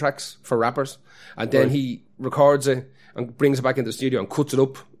backing tracks for rappers. And then he records it and brings it back into the studio and cuts it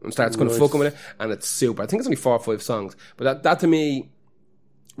up and starts kind of fucking with it. And it's super. I think it's only 4 or 5 songs. But that to me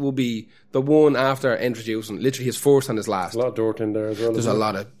will be the one after introducing literally his first and his last. There's a lot of dirt in there as well. There's a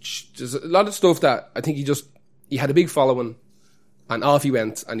lot of stuff that I think he had a big following, and off he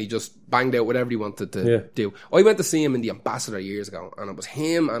went, and he just banged out whatever he wanted to do. I went to see him in the Ambassador years ago, and it was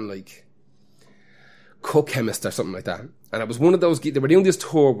him and like Cook Chemist or something like that. And it was one of those, they were doing this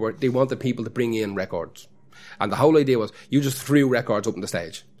tour where they wanted people to bring in records. And the whole idea was you just threw records up on the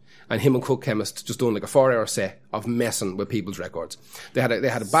stage. And him and Cook Chemist just doing like a 4-hour set of messing with people's records. They had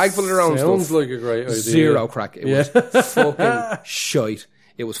a bag full of their own stuff. Sounds like a great idea. Zero crack. It was fucking shite.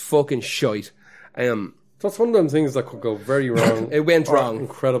 It was fucking shite. That's one of them things that could go very wrong. It went wrong.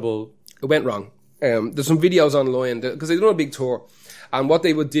 Incredible. It went wrong. There's some videos online because they done a big tour. And what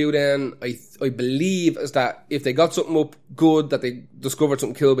they would do then, I believe, is that if they got something up good, that they discovered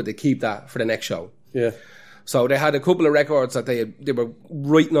something cool, but they keep that for the next show. Yeah. So they had a couple of records that they were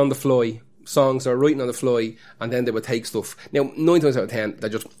writing on the fly, songs they were writing on the fly, and then they would take stuff. Now, 9 times out of 10,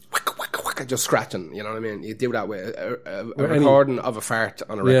 they're just just scratching, you know what I mean? You do that with a recording of a fart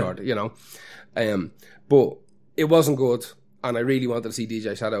on a record, you know. But it wasn't good, and I really wanted to see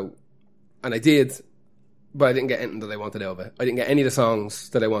DJ Shadow, and I did, but I didn't get anything that I wanted out of it. I didn't get any of the songs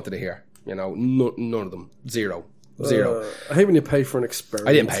that I wanted to hear, you know, none of them. Zero. I hate when you pay for an experiment.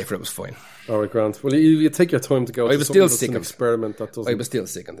 I didn't pay for it, it was fine. Alright, Grant. Well, you take your time to go. I was still sickened. Experiment that doesn't. I was still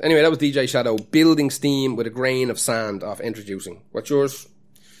sickened. Anyway, that was DJ Shadow, Building Steam with a Grain of Sand off Introducing. What's yours?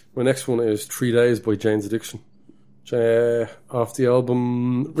 My next one is 3 Days by Jane's Addiction. Off the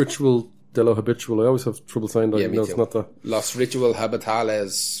album Ritual de lo Habitual. I always have trouble saying that. Yeah, me too. It's not the Los Ritual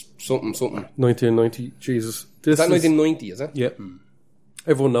Habitales something. 1990. Jesus. Is that 1990, is it? Yeah.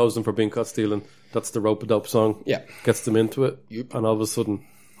 Everyone knows them for Being Caught Stealing. That's the Rope a Dope song. Yeah. Gets them into it. Yep. And all of a sudden,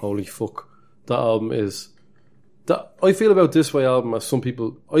 holy fuck. That album is... I feel about This Way album as some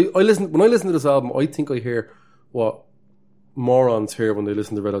people... When I listen to this album, I think I hear what morons hear when they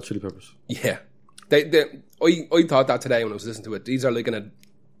listen to Red Hot Chili Peppers. Yeah. I thought that today when I was listening to it. These are like a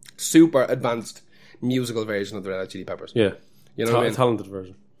super advanced musical version of the Red Hot Chili Peppers. Yeah. You know what I mean? A talented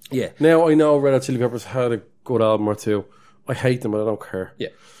version. Yeah. Now, I know Red Hot Chili Peppers had a good album or two. I hate them, but I don't care. Yeah.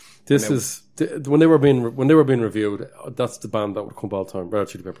 This is... When they were being reviewed, that's the band that would come all the time. Red Hot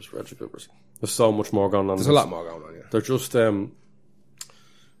Chili Peppers. There's so much more going on. There's a lot more going on, yeah. They're just...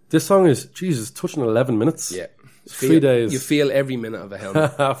 this song is, Jesus, touching 11 minutes. Yeah. 3 days. You feel every minute of a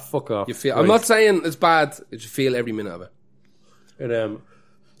helmet. Fuck off. You feel. I'm not saying it's bad. You just feel every minute of it.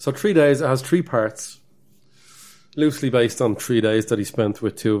 So 3 days, it has 3 parts. Loosely based on 3 days that he spent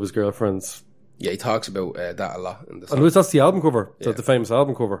with 2 of his girlfriends Yeah, he talks about that a lot in the song. And that's the album cover, the famous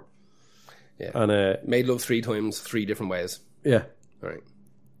album cover. Yeah. And made love 3 times, 3 different ways. Yeah. Right.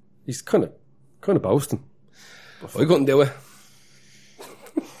 He's kind of boasting. I couldn't do it.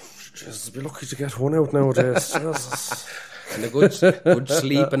 Jesus, be lucky to get one out nowadays. And a good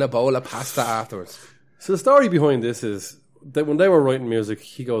sleep and a bowl of pasta afterwards. So the story behind this is that when they were writing music,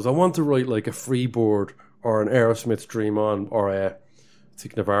 he goes, I want to write like a Freebird or an Aerosmith Dream On or I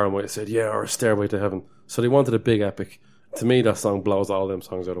think Navarro might have said, or a Stairway to Heaven. So they wanted a big epic. To me, that song blows all them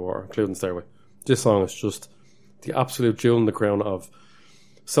songs out of water, including Stairway. This song is just the absolute jewel in the crown of...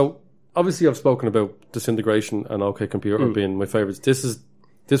 So, obviously I've spoken about Disintegration and OK Computer being my favourites.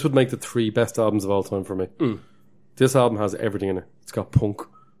 This would make the 3 best albums of all time for me. This album has everything in it. It's got punk.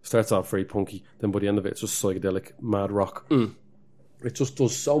 Starts off very punky. Then by the end of it, it's just psychedelic, mad rock. It just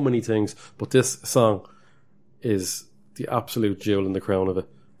does so many things. But this song is the absolute jewel in the crown of it.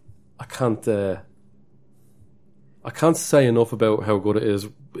 I can't say enough about how good it is.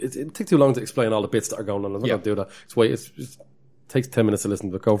 It takes too long to explain all the bits that are going on. I'm not going to do that. It takes 10 minutes to listen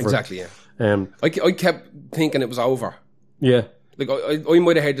to the cover. Exactly, yeah. I kept thinking it was over. Yeah. Like, I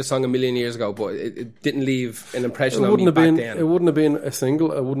might have heard the song a million years ago, but it didn't leave an impression on me back then. It wouldn't have been a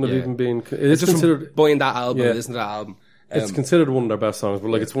single. It wouldn't have even been... It's just considered... buying that album, listening to that album. It's considered one of their best songs,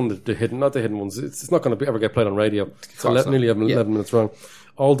 but it's one of the hidden... Not the hidden ones. It's not going to ever get played on radio. It's nearly 11 minutes long.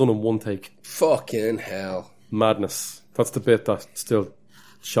 All done in one take. Fucking hell. Madness. That's the bit that still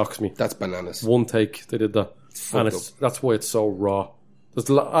shocks me. That's bananas. One take, they did that. And that's why it's so raw.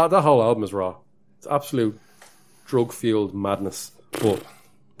 That whole album is raw. It's absolute drug-fueled madness,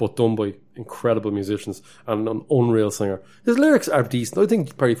 but done by incredible musicians and an unreal singer. His lyrics are decent. I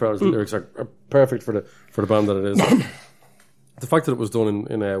think Perry Farrell's lyrics are perfect for the band that it is. The fact that it was done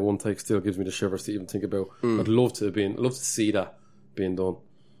in one take still gives me the shivers to even think about. I'd love to see that being done.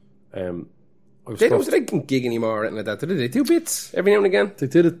 They don't gig anymore or anything like that. Did they do bits every now and again? They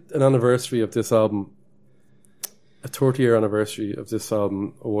did an anniversary of this album, a 30-year anniversary of this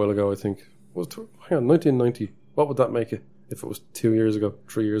album a while ago, I think. Hang on, 1990. What would that make it if it was 2 years ago,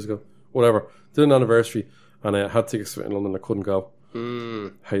 3 years ago? Whatever. Did an anniversary and I had tickets in London. I couldn't go.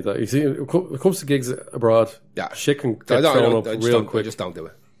 Hate that. You see, it comes to gigs abroad, shit can get thrown up real quick. I just don't do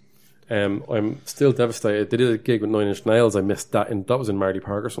it. I'm still devastated. They did a gig with 9 Inch Nails. I missed that. That was in Marley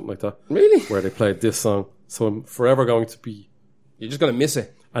Park or something like that. Really? Where they played this song. So I'm forever going to be... You're just going to miss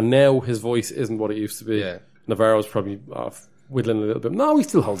it. And now his voice isn't what it used to be. Yeah. Navarro's probably off whittling a little bit. No, he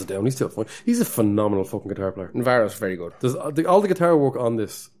still holds it down. He's still fine. He's a phenomenal fucking guitar player. Navarro's very good. All the guitar work on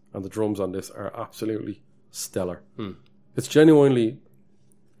this and the drums on this are absolutely stellar. It's genuinely...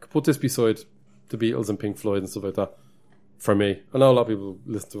 Put this beside the Beatles and Pink Floyd and stuff like that. For me, I know a lot of people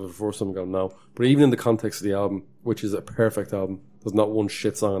listen to it before some go no, but even in the context of the album, which is a perfect album, there's not one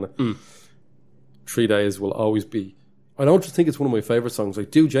shit song on it. 3 Days will always be. I don't just think it's one of my favourite songs. I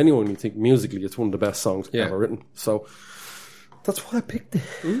do genuinely think musically it's one of the best songs ever written. So that's why I picked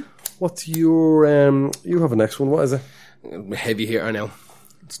it. What's your? You have a next one. What is it? Heavy hitter now.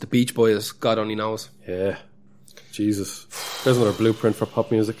 It's the Beach Boys. God only knows. Yeah, Jesus. There's another blueprint for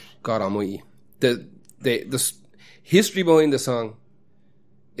pop music. God almighty. The history behind the song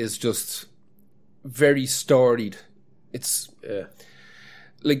is just very storied. It's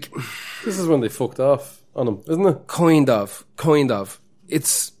like this is when they fucked off on him, isn't it? Kind of.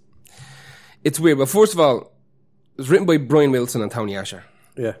 It's weird. But first of all, it was written by Brian Wilson and Tony Asher.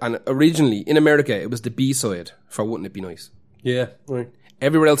 Yeah. And originally in America, it was the B-side for Wouldn't It Be Nice? Yeah. Right.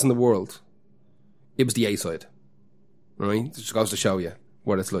 Everywhere else in the world, it was the A-side. Right? It just goes to show you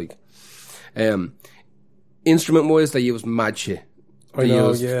what it's like. Instrument-wise, they use mad shit. They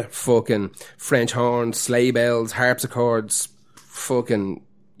use fucking French horns, sleigh bells, harpsichords, fucking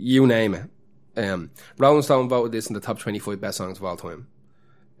you name it. Rolling Stone voted this in the top 25 best songs of all time.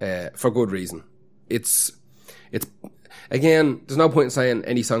 For good reason. It's again, there's no point in saying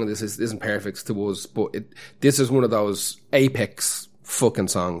any song of this isn't perfect to us, but this is one of those apex fucking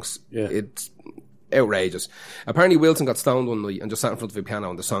songs. Yeah. It's outrageous. Apparently Wilson got stoned one night and just sat in front of a piano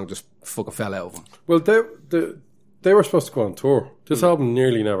and the song just fucking fell out of him. Well, they were supposed to go on tour. This album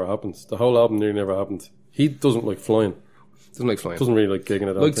nearly never happens. The whole album nearly never happened. He doesn't like flying. Doesn't really like gigging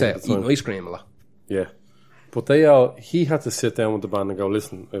it out. Like to eat ice cream a lot. Yeah. But he had to sit down with the band and go,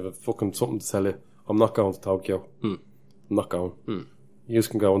 listen, I have fucking something to tell you. I'm not going to Tokyo. I'm not going. You just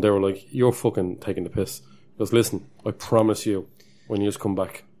can go. And they were like, you're fucking taking the piss. He goes, listen, I promise you, when you just come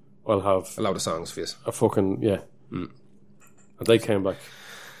back, I'll have a lot of songs for you. A fucking, And they came back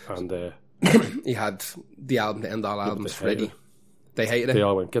and he had the album, the end all albums ready. They hated it. They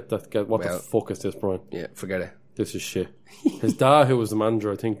all went, what the fuck is this, Brian? Yeah, forget it. This is shit. His dad, who was the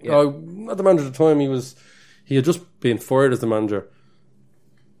manager, I think, not the manager at the time. He had just been fired as the manager.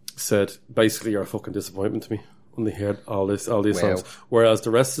 Said basically, you're a fucking disappointment to me when they heard all these songs. Whereas the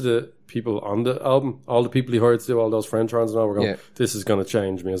rest of the people on the album, all the people he hired to do all those French horns and all, were going, this is going to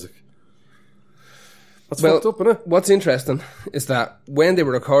change music. That's fucked up, isn't it? What's interesting is that when they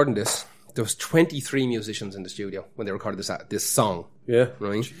were recording this, there was 23 musicians in the studio when they recorded this song. Yeah.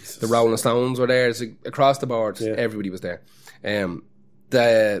 Right? Jesus. The Rolling Stones were there. It's across the board. Yeah. Everybody was there.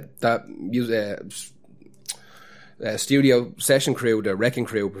 Studio session crew, the Wrecking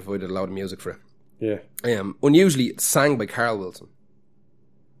Crew, provided a lot of music for it. Yeah. Unusually, it's sang by Carl Wilson.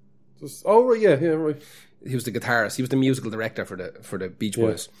 Right. He was the guitarist. He was the musical director for the Beach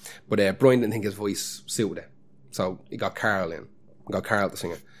Boys. But Brian didn't think his voice suited it, so he got Carl in. Got Carl to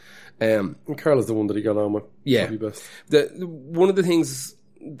sing it. And Carl is the one that he got on with. Yeah. Best. One of the things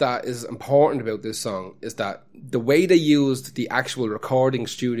that is important about this song is that the way they used the actual recording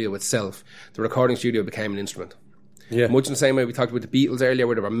studio itself, the recording studio became an instrument. Yeah. Much in the same way we talked about the Beatles earlier,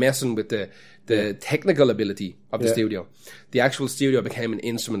 where they were messing with the technical ability of the studio. The actual studio became an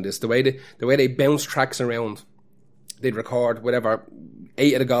instrument. The way they bounce tracks around, they'd record whatever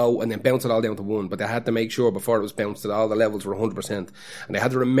 8 at a go and then bounce it all down to 1. But they had to make sure before it was bounced that all the levels were 100%, and they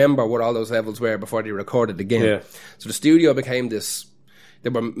had to remember what all those levels were before they recorded again. Yeah. So the studio became this. They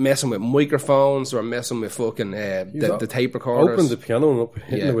were messing with microphones. They were messing with fucking the tape recorders. Opened the piano and up,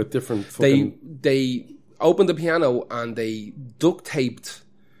 hitting it with different fucking... They opened the piano and they duct taped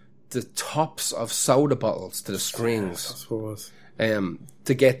the tops of soda bottles to the strings. That's what it was.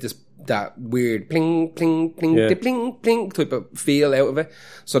 To get that weird pling, pling, pling, pling, pling type of feel out of it.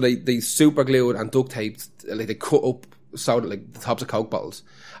 So they super glued and duct taped, like they cut up soda, like the tops of Coke bottles,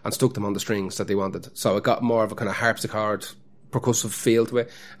 and stuck them on the strings that they wanted. So it got more of a kind of harpsichord, percussive feel to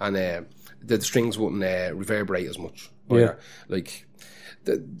it, and the strings wouldn't reverberate as much. Either. Like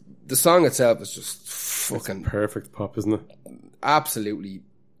the song itself is just fucking... It's perfect pop, isn't it? Absolutely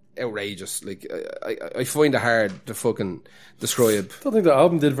outrageous. Like, I find it hard to fucking describe. I don't think the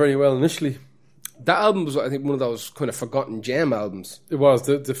album did very well initially. That album was, I think, one of those kind of forgotten gem albums. It was.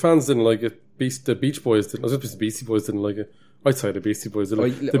 The fans didn't like it. The Beach Boys didn't. I was just the Beastie Boys didn't like it. I'd say the Beastie Boys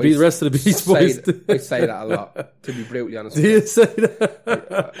didn't. The rest of the Beach Boys I say that a lot, to be brutally honest. Do you say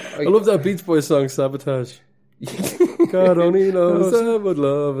that? I love that Beach Boys song, Sabotage. God only knows I would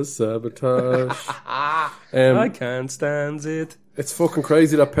love a sabotage. I can't stand it. It's fucking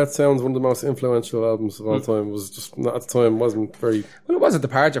crazy that Pet Sounds, one of the most influential albums of all time, was just not at the time, wasn't very... Well, it was a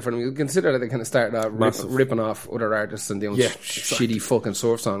departure for them. You consider that they kind of started out ripping off other artists and doing shitty fucking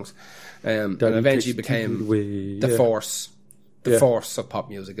surf songs. And eventually became the force of pop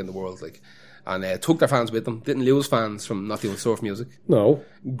music in the world. Like, and took their fans with them. Didn't lose fans from not doing surf music. No.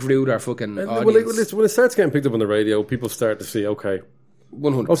 Grew their fucking audience. When it starts getting picked up on the radio, people start to see, okay.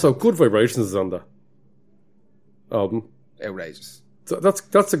 100%. Also, Good Vibrations is on that album. Outrageous. So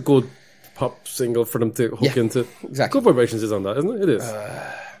that's a good pop single for them to hook into. Exactly. Good Vibrations is on that, isn't it? It is.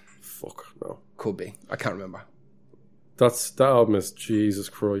 Fuck, no. Could be. I can't remember. That album is Jesus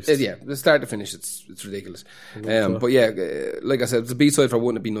Christ. The start to finish, it's ridiculous. But yeah, like I said, it's a B-side for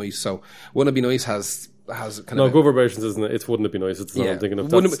Wouldn't It Be Nice. So Wouldn't It Be Nice has kind of... Good Vibrations, isn't it? It's Wouldn't It Be Nice. It's not I'm thinking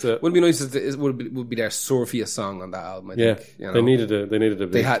of. Wouldn't It Be Nice would be their surfiest song on that album, I think. You know? They needed a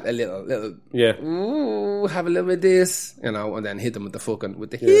bit. They had a little ooh, have a little bit of this, you know, and then hit them with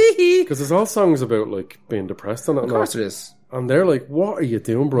the hee-hee. Because there's all songs about, like, being depressed on it. Of course it is. And they're like, what are you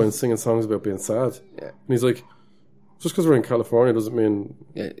doing, Brian, singing songs about being sad? Yeah. And he's like... Just because we're in California doesn't mean...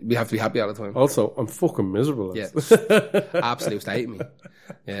 Yeah, we have to be happy all the time. Also, I'm fucking miserable. Yeah. Absolute state me.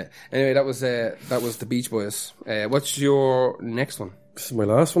 Yeah. Anyway, that was the Beach Boys. What's your next one? This is my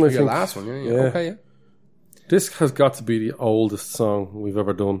last one, I think. Your last one, yeah. Okay, yeah. This has got to be the oldest song we've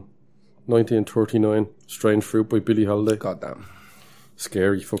ever done. 1939, Strange Fruit by Billie Holiday. Goddamn.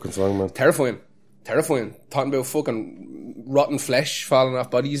 Scary fucking song, man. Terrifying. Talking about fucking rotten flesh falling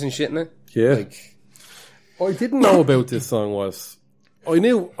off bodies and shit in it. Yeah. Like... I didn't know about this song I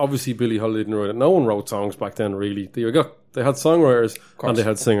knew obviously Billie Holiday didn't write it. No one wrote songs back then really. They had songwriters and they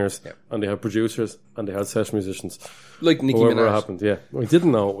had singers and they had producers and they had session musicians. Like Nicki Minaj. Whatever happened, yeah. I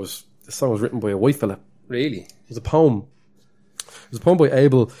didn't know this song was written by a white fella. Really? It was a poem. It was a poem by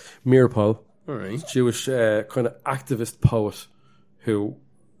Abel Meeropol. Alright. Jewish kind of activist poet who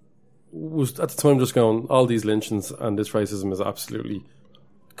was at the time just going, all these lynchings and this racism is absolutely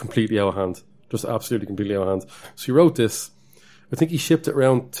completely out of hand. Just absolutely completely out of hand. So he wrote this. I think he shipped it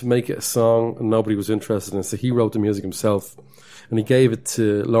around to make it a song and nobody was interested in it. So he wrote the music himself and he gave it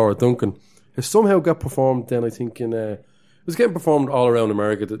to Laura Duncan. It somehow got performed then, I think, in was getting performed all around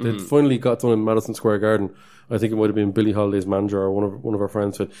America. It finally got done in Madison Square Garden. I think it might have been Billie Holiday's manager or one of our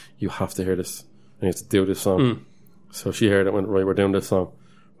friends said, "You have to hear this, and you have to do this song." So she heard it, went, "Right, we're doing this song."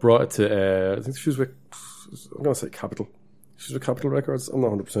 Brought it to I think she was with, I'm going to say Capitol. She was with Capitol Records. I'm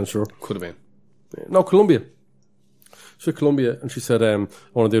not 100% sure. Could have been. No, Columbia. She was Columbia, and she said, "I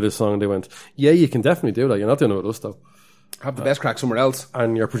want to do this song." And they went, "Yeah, you can definitely do that. You're not doing it with us, though. Have the best crack somewhere else."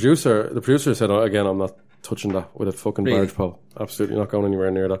 And the producer said, "Oh, again, I'm not touching that with a fucking barge pole. Absolutely not going anywhere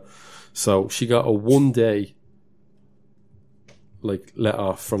near that." So she got a 1 day let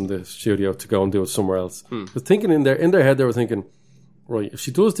off from the studio to go and do it somewhere else. But thinking in their head, they were thinking, right, if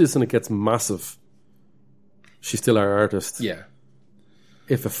she does this and it gets massive, she's still our artist. Yeah.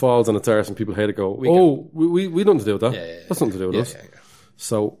 If it falls on its arse and people hate it, we nothing to do with that. Yeah. That's nothing to do with us. Yeah.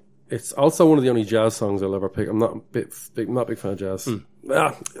 So it's also one of the only jazz songs I'll ever pick. I'm not a big fan of jazz. You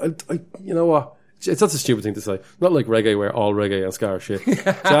know what? That's a stupid thing to say. Not like reggae, where all reggae and ska are shit.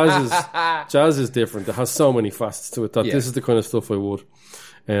 Jazz is different. It has so many facets to it that this is the kind of stuff I would.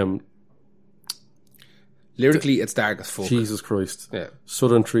 Lyrically, it's dark as fuck. Jesus Christ. Yeah.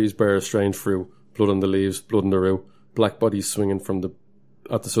 Southern trees bear strange fruit, blood on the leaves, blood on the rue, black bodies swinging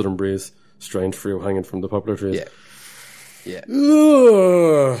at the southern breeze, strange fruit hanging from the poplar trees. Yeah.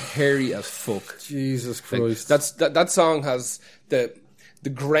 Ugh. Hairy as fuck. Jesus Christ. That song has the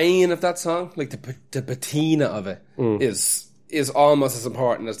grain of that song, like the patina of it is almost as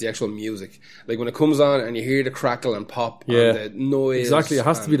important as the actual music. Like when it comes on and you hear the crackle and pop and the noise. Exactly, it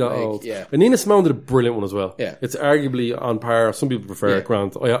has to be that old. Yeah. And Nina Simone did a brilliant one as well. Yeah. It's arguably on par. Some people prefer it,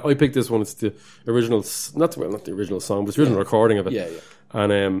 Grant. I picked this one. It's the original, not the original song, but the original recording of it. Yeah.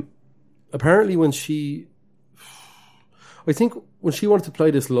 And apparently I think when she wanted to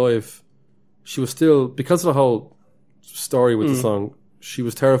play this live, she was still, because of the whole story with the song, she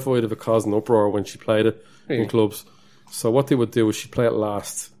was terrified of it causing uproar when she played it in clubs. So what they would do is she'd play it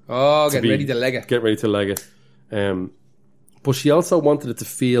last. Oh, get ready to leg it. Get ready to leg it. But she also wanted it to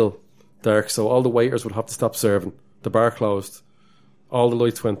feel dark, so all the waiters would have to stop serving. The bar closed. All the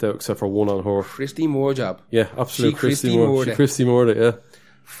lights went out except for one on her. Christy Moore job. Yeah, absolutely. Christy Moore. Christy Moore, yeah.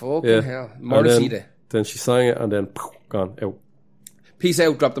 Fucking hell. Morrissey. Then she sang it and then gone out. Peace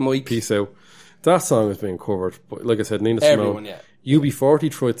out, drop the mic. Peace out. That song is being covered. But like I said, Nina Simone. Everyone, yeah.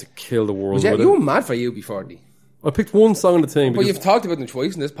 UB40 tried to kill the world. You were mad for UB40. I picked one song in the thing. But you've talked about them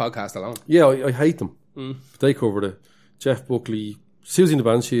twice in this podcast alone. Yeah, I hate them. But they covered it. Jeff Buckley, Susie and the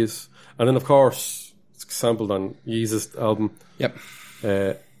Banshees, and then of course it's sampled on Yeezus' album. Yep.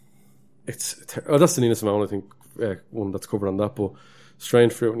 That's the Nina Simone, I think, one that's covered on that. But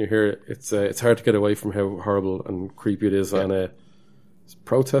Strange Fruit, when you hear it, it's hard to get away from how horrible and creepy it is. Yeah. And it's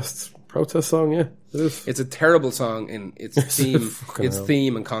protest song, yeah, it is. It's a terrible song in its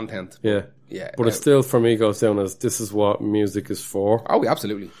theme and content. Yeah. But it still, for me, goes down as this is what music is for. Oh,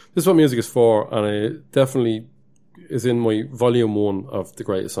 absolutely. This is what music is for, and it definitely is in my volume 1 of the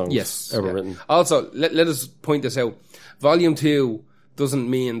greatest songs ever written. Also, let us point this out. Volume 2 doesn't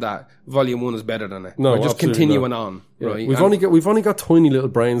mean that volume 1 is better than it. No, we're just continuing on. Yeah. Right? We've only got tiny little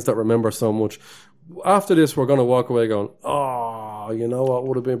brains that remember so much. After this, we're going to walk away going, you know what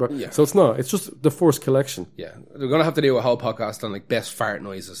would have been better. Yeah. So it's not. It's just the first collection. Yeah. We're going to have to do a whole podcast on like best fart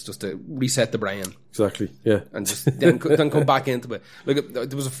noises just to reset the brain. Exactly. Yeah. And just then come back into it. Like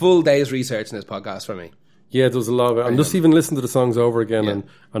there was a full day's research in this podcast for me. Yeah, there was a lot of it. And just even listening to the songs over again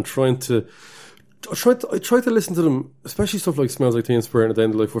and trying to... I try to listen to them, especially stuff like Smells Like Teen Spirit and At the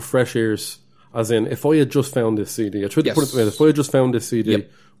End of Life, with fresh ears. As in, if I had just found this CD, I tried to put it together. If I had just found this CD,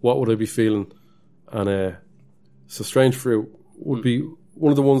 what would I be feeling? And so Strange Fruit would be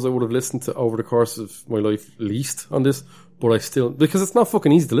one of the ones I would have listened to over the course of my life least on this. But I still, because it's not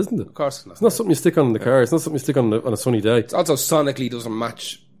fucking easy to listen to. Of course it's not. It's not something you stick on in the car. It's not something you stick on a sunny day. It also sonically doesn't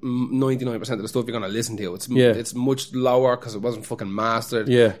match 99% of the stuff you're going to listen to. It's much lower because it wasn't fucking mastered.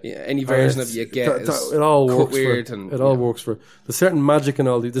 Yeah. Any version of you get is it all works weird. It all works for there's certain magic in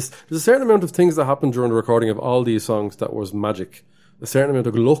all these. There's a certain amount of things that happened during the recording of all these songs that was magic. A certain amount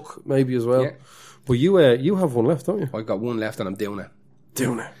of luck maybe as well. Yeah. But you have one left, don't you? I've got one left and I'm doing it.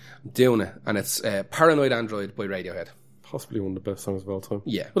 I'm doing it. And it's Paranoid Android by Radiohead. Possibly one of the best songs of all time.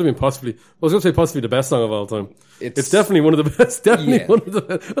 Yeah. What do you mean possibly? I was going to say possibly the best song of all time. It's definitely one of the best. Definitely one of the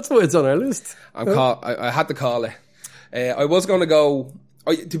best. That's why it's on our list. I had to call it. I was going to go...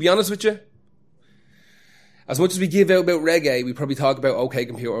 to be honest with you, as much as we give out about reggae, we probably talk about OK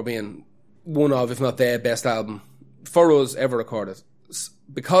Computer being one of, if not their best album for us ever recorded.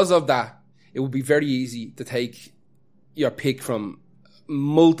 Because of that, it would be very easy to take your pick from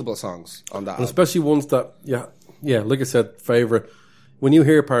multiple songs on that album. Especially ones that, like I said, favourite. when you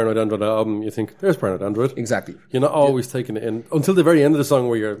hear Paranoid Android album, you think, there's Paranoid Android. Exactly. You're not always taking it in until the very end of the song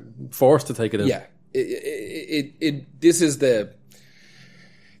where you're forced to take it in. Yeah. This is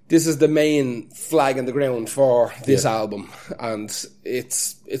the main flag in the ground for this album, and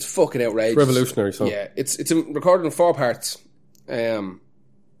it's fucking outrageous. Revolutionary song. Yeah, it's recorded in 4 parts. It's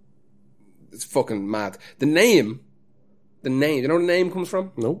fucking mad. The name, you know where the name comes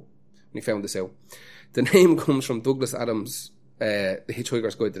from? No. We found this out. The name comes from Douglas Adams' The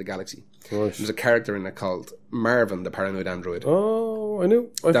Hitchhiker's Guide to the Galaxy. Right. There's a character in it called Marvin, the paranoid android. Oh, I knew.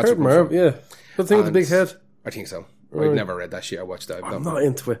 I've heard Marvin, yeah. The thing with the big head? I think so. I've never read that shit. I watched that. I'm not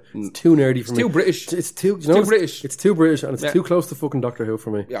into it. It's too nerdy for me. Too British. It's too British. It's too British, and it's too close to fucking Doctor Who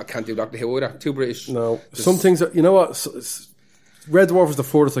for me. Yeah, I can't do Doctor Who either. Too British. No. Some things, you know what? Red Dwarf is the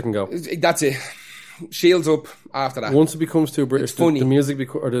furthest I can go. That's it. Shields up after that. Once it becomes too British, funny. The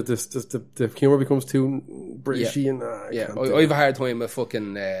music or the humour becomes too Britishy, and I have a hard time with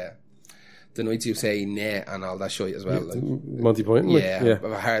fucking the nights you say nah and all that shit as well. Like, Monty Python. Yeah, I have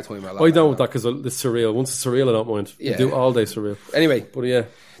a hard time with a lot. I don't with that because it's surreal. Once it's surreal, I don't mind. Yeah. I do all day surreal. Anyway, but yeah,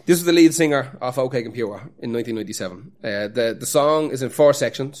 this was the lead singer of OK Computer in 1997. The song is in 4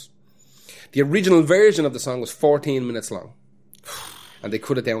 sections. The original version of the song was 14 minutes long, and they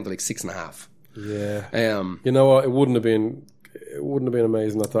cut it down to like 6.5. Yeah. You know what? It wouldn't have been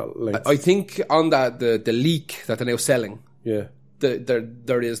amazing at that length. I think on that the leak that they're now selling. Yeah.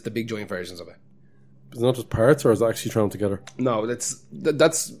 There is the big joint versions of it. It's not just parts, or is it actually thrown together? No, that's.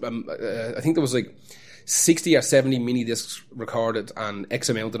 I think there was like 60 or 70 mini discs recorded, and X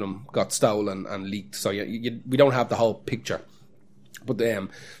amount of them got stolen and leaked. So we don't have the whole picture. But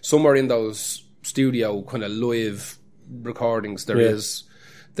somewhere in those studio kind of live recordings, there is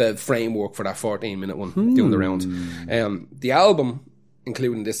the framework for that 14-minute one doing the rounds. The album,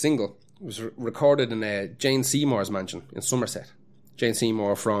 including this single, was recorded in Jane Seymour's mansion in Somerset. Jane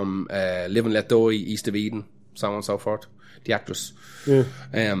Seymour from Live and Let Die, East of Eden, so on and so forth. The actress. Yeah.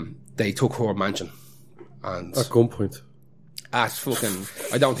 They took her mansion. And at gunpoint. At fucking...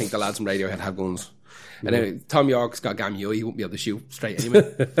 I don't think the lads from Radiohead have guns. And anyway, Tom York's got Gamio, he won't be able to shoot straight anyway.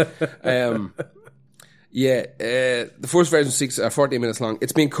 The first version is 14 minutes long.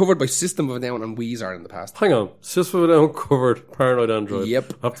 It's been covered by System of a Down and Weezer in the past. Hang on, System of a Down covered Paranoid Android.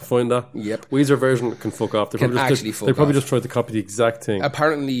 Yep. I have to find that. Yep. Weezer version can fuck off. They probably just tried to copy the exact thing.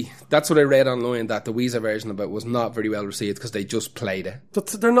 Apparently, that's what I read online, that the Weezer version of it was not very well received because they just played it. But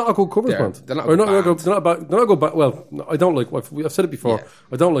they're not a good covers band. They're not a good band. Well, I don't like... I've said it before. Yeah.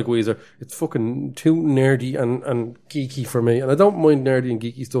 I don't like Weezer. It's fucking too nerdy and geeky for me. And I don't mind nerdy and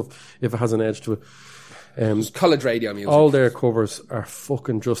geeky stuff if it has an edge to it. College radio music. All their covers are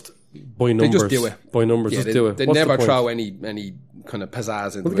fucking just by numbers. They just do it. By numbers, just do it. They never throw any kind of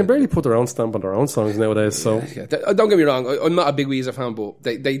pizzazz into it. Well, they can barely put their own stamp on their own songs nowadays, so... Yeah. Don't get me wrong, I'm not a big Weezer fan, but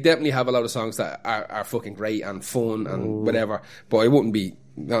they definitely have a lot of songs that are fucking great and fun and whatever, but I wouldn't be...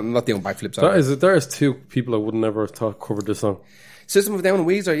 I'm not doing backflips on it. There is 2 people I would never have thought covered this song. System of a Down and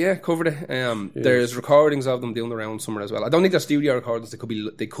Weezer, covered it. There's recordings of them doing the round somewhere as well. I don't think they're studio recordings.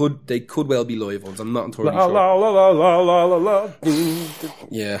 They could well be live ones. I'm not entirely sure. La la la la la la la.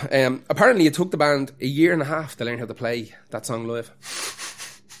 Yeah. Apparently, it took the band a year and a half to learn how to play that song live.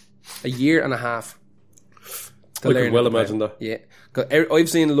 A year and a half. I can well imagine that. Yeah, I've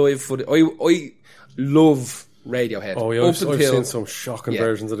seen live footage. I love Radiohead. Oh, yeah, I've seen some shocking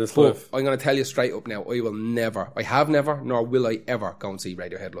versions of this live. I'm going to tell you straight up now, I have never, nor will I ever go and see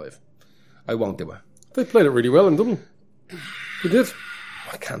Radiohead live. I won't do it. They played it really well in Dublin. They did.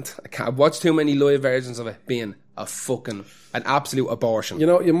 I can't. I've watched too many live versions of it being an absolute abortion. You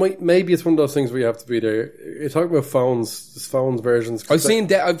know, maybe it's one of those things where you have to be there. You're talking about phones versions. I've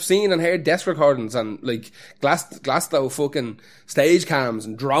seen and heard desk recordings and like Glasgow fucking stage cams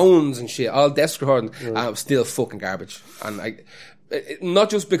and drones and shit, all desk recordings, and it was still fucking garbage. And not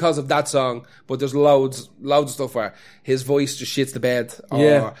just because of that song, but there's loads of stuff where his voice just shits the bed,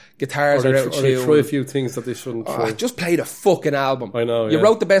 or guitars are out of tune. Or they try a few things that they shouldn't try. Just play the fucking album. I know. You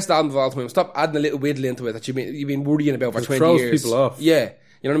wrote the best album of all time. Stop adding a little whittle into it that you've been worrying about for 20 years. It throws people off. Yeah.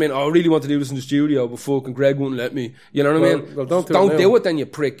 You know what I mean? Oh, I really want to do this in the studio, but fucking Greg wouldn't let me. You know what I mean? Well, don't do it then, you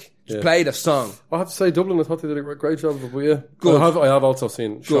prick. Just play the song. I have to say, Dublin, I thought they did a great job of it, but yeah. Good. I have also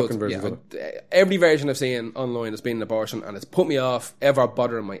seen shocking versions of it. Every version I've seen online has been an abortion, and it's put me off ever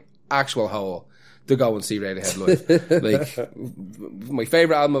bothering my actual hole to go and see Radiohead live. Like, my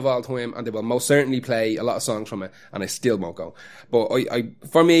favourite album of all time, and they will most certainly play a lot of songs from it, and I still won't go. But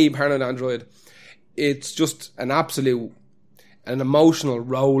for me, Paranoid Android, it's just an emotional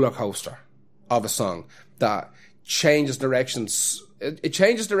roller coaster of a song that changes directions. It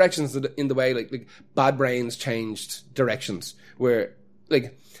changes directions in the way like Bad Brains changed directions, where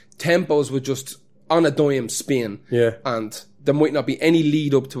like tempos would just on a dime spin. Yeah. And there might not be any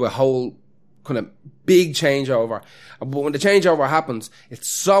lead up to a whole kind of big changeover. But when the changeover happens, it's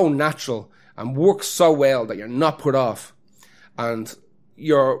so natural and works so well that you're not put off. And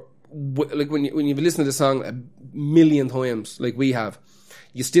you're, like when you've listened to the song a million times, like we have,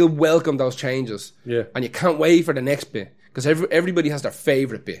 you still welcome those changes. Yeah. And you can't wait for the next bit. Because everybody has their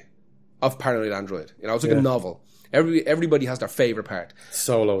favourite bit of Paranoid Android. You know, it's like a novel. Everybody has their favourite part.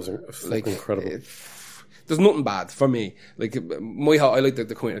 Solos are like incredible. There's nothing bad for me. Like I like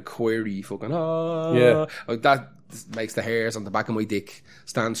the kind of query fucking like that makes the hairs on the back of my dick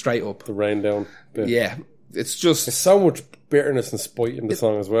stand straight up. The rain down bit. Yeah, it's just there's so much bitterness and spite in the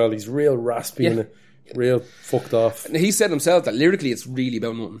song as well. He's real raspy and real fucked off. And he said himself that lyrically it's really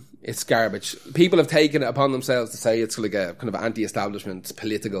about nothing. It's garbage. People have taken it upon themselves to say it's like a kind of anti-establishment,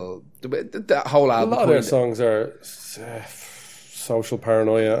 political. The whole album. A lot of their songs are social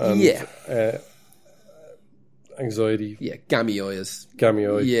paranoia and anxiety. Yeah, gammy eyes.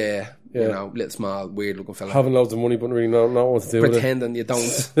 Yeah. You know, little small, weird looking fella. Having loads of money but really not what to do Pretending you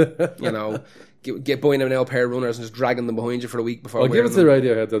don't. You know, get buying them an pair of runners and just dragging them behind you for a week before. I'll give it to the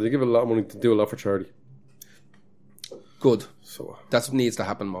Radiohead though. They give it a lot of money to do a lot for charity. Good. So that needs to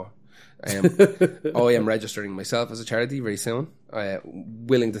happen more. I am registering myself as a charity very soon.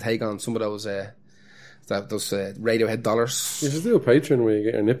 Willing to take on some of those Radiohead dollars. You should do a Patreon where you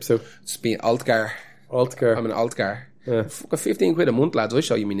get your nips out. It's being Altgar. I'm an Altgar. Yeah. Fuck, 15 quid a month, lads. I'll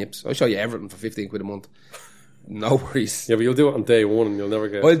show you my nips. I'll show you everything for 15 quid a month. No worries. Yeah, but you'll do it on day one and you'll never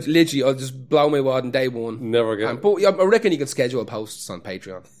get I'll just blow my wad on day one. Never get but I reckon you can schedule posts on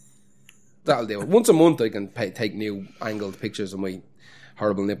Patreon. That'll do it. Once a month I can take new angled pictures of my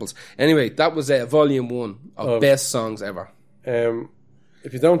horrible nipples. Anyway, that was volume 1 of best songs ever.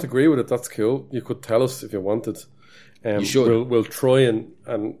 If you don't agree with it, that's cool. You could tell us if you wanted. You should. We'll try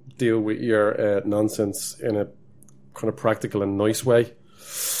and deal with your nonsense in a kind of practical and nice way.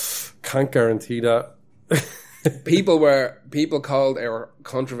 Can't guarantee that. People called our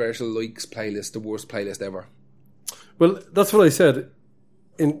controversial likes playlist the worst playlist ever. Well, that's what I said.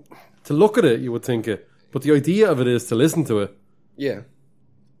 To look at it, you would think it, but the idea of it is to listen to it. Yeah.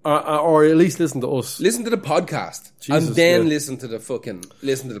 Or at least listen to us. Listen to the podcast. Jesus, and then listen to the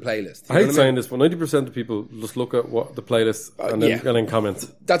playlist. I hate saying this, but 90% of people just look at what the playlist and then comment.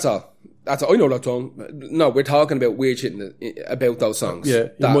 That's all. I know that song. No, we're talking about weird shit about those songs. Yeah.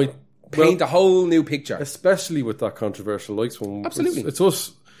 You might paint a whole new picture. Especially with that controversial likes one. Absolutely. It's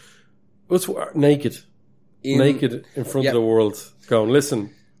us naked in front of the world going,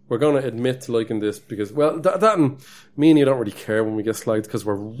 listen, we're going to admit to liking this because, well, that and me and you don't really care when we get slagged because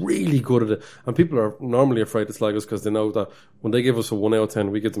we're really good at it. And people are normally afraid to slag us because they know that when they give us a 1 out of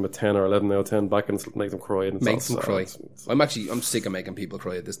 10, we give them a 10 or 11 out of 10 back and it's make them cry. And Makes them cry. I'm sick of making people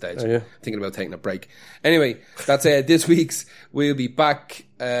cry at this stage. Oh, yeah. Thinking about taking a break. Anyway, that's this week's. We'll be back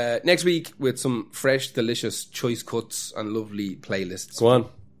next week with some fresh, delicious choice cuts and lovely playlists. Go on.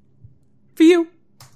 For you.